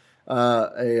I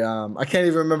can't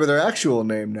even remember their actual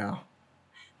name now.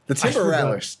 The Timber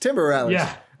Rattlers. Timber Rattlers.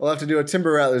 Yeah. We'll have to do a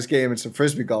Timber Rattlers game and some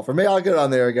frisbee golf. Or maybe I'll get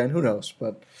on there again. Who knows?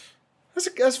 But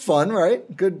that's fun,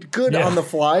 right? Good on the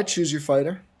fly. Choose your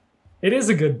fighter. It is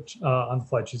a good on the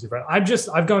fly choose your fighter.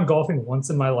 I've gone golfing once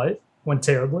in my life. Went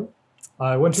terribly.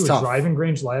 I went to a driving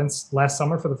range last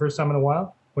summer for the first time in a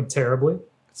while. Went terribly.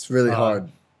 It's really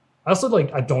hard. I also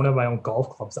I don't have my own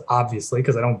golf clubs, obviously,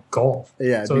 because I don't golf.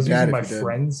 Yeah, so I was using my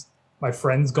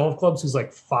friend's golf clubs, who's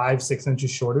like 5-6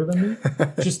 inches shorter than me.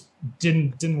 Just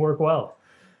didn't work well.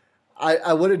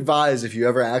 I would advise if you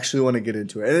ever actually want to get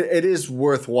into it. It is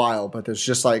worthwhile, but there's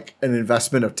just like an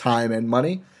investment of time and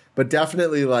money. But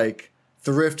definitely like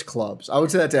thrift clubs. I would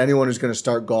say that to anyone who's going to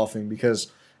start golfing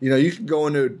because you can go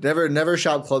into never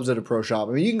shop clubs at a pro shop.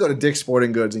 I mean, you can go to Dick's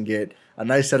Sporting Goods and get a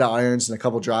nice set of irons and a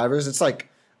couple drivers. It's like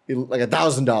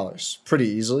 $1,000 pretty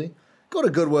easily. Go to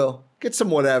Goodwill, get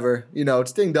some whatever.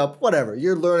 It's dinged up, whatever.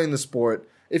 You're learning the sport.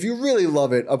 If you really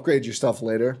love it, upgrade your stuff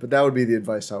later. But that would be the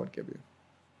advice I would give you.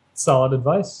 Solid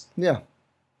advice. Yeah.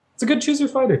 It's a good choose your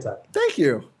fighter tag. Thank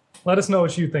you. Let us know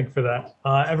what you think for that.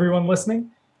 Everyone listening.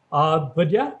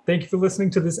 But yeah, thank you for listening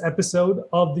to this episode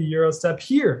of the Eurostep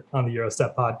here on the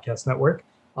Eurostep Podcast Network.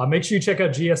 Make sure you check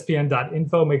out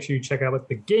gspn.info. Make sure you check out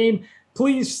the game.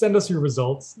 Please send us your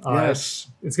results. Yes.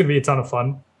 It's going to be a ton of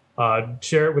fun.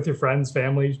 Share it with your friends,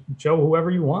 family, show whoever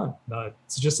you want.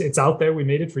 It's out there. We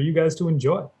made it for you guys to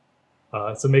enjoy.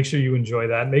 So make sure you enjoy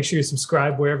that. Make sure you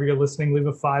subscribe wherever you're listening. Leave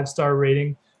a 5-star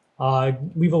rating.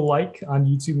 Leave a like on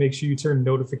YouTube. Make sure you turn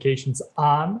notifications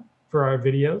on for our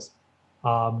videos.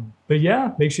 But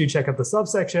yeah, make sure you check out the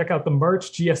Substack. Check out the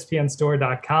merch,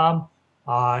 gspnstore.com.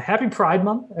 Happy Pride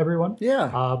Month, everyone. Yeah.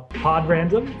 Pod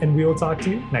Random, and we will talk to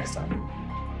you next time.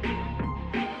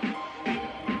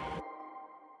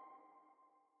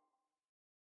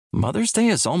 Mother's Day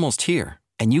is almost here,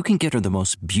 and you can get her the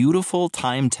most beautiful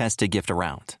time-tested gift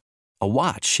around. A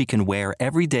watch she can wear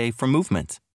every day from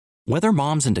Movement. Whether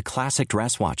mom's into classic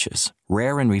dress watches,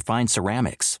 rare and refined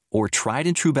ceramics, or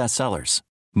tried-and-true bestsellers,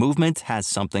 Movement has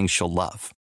something she'll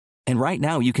love. And right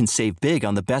now, you can save big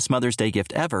on the best Mother's Day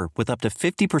gift ever with up to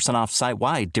 50% off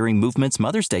site-wide during Movement's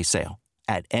Mother's Day sale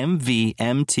at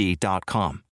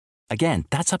MVMT.com. Again,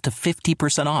 that's up to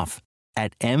 50% off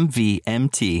at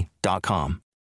MVMT.com.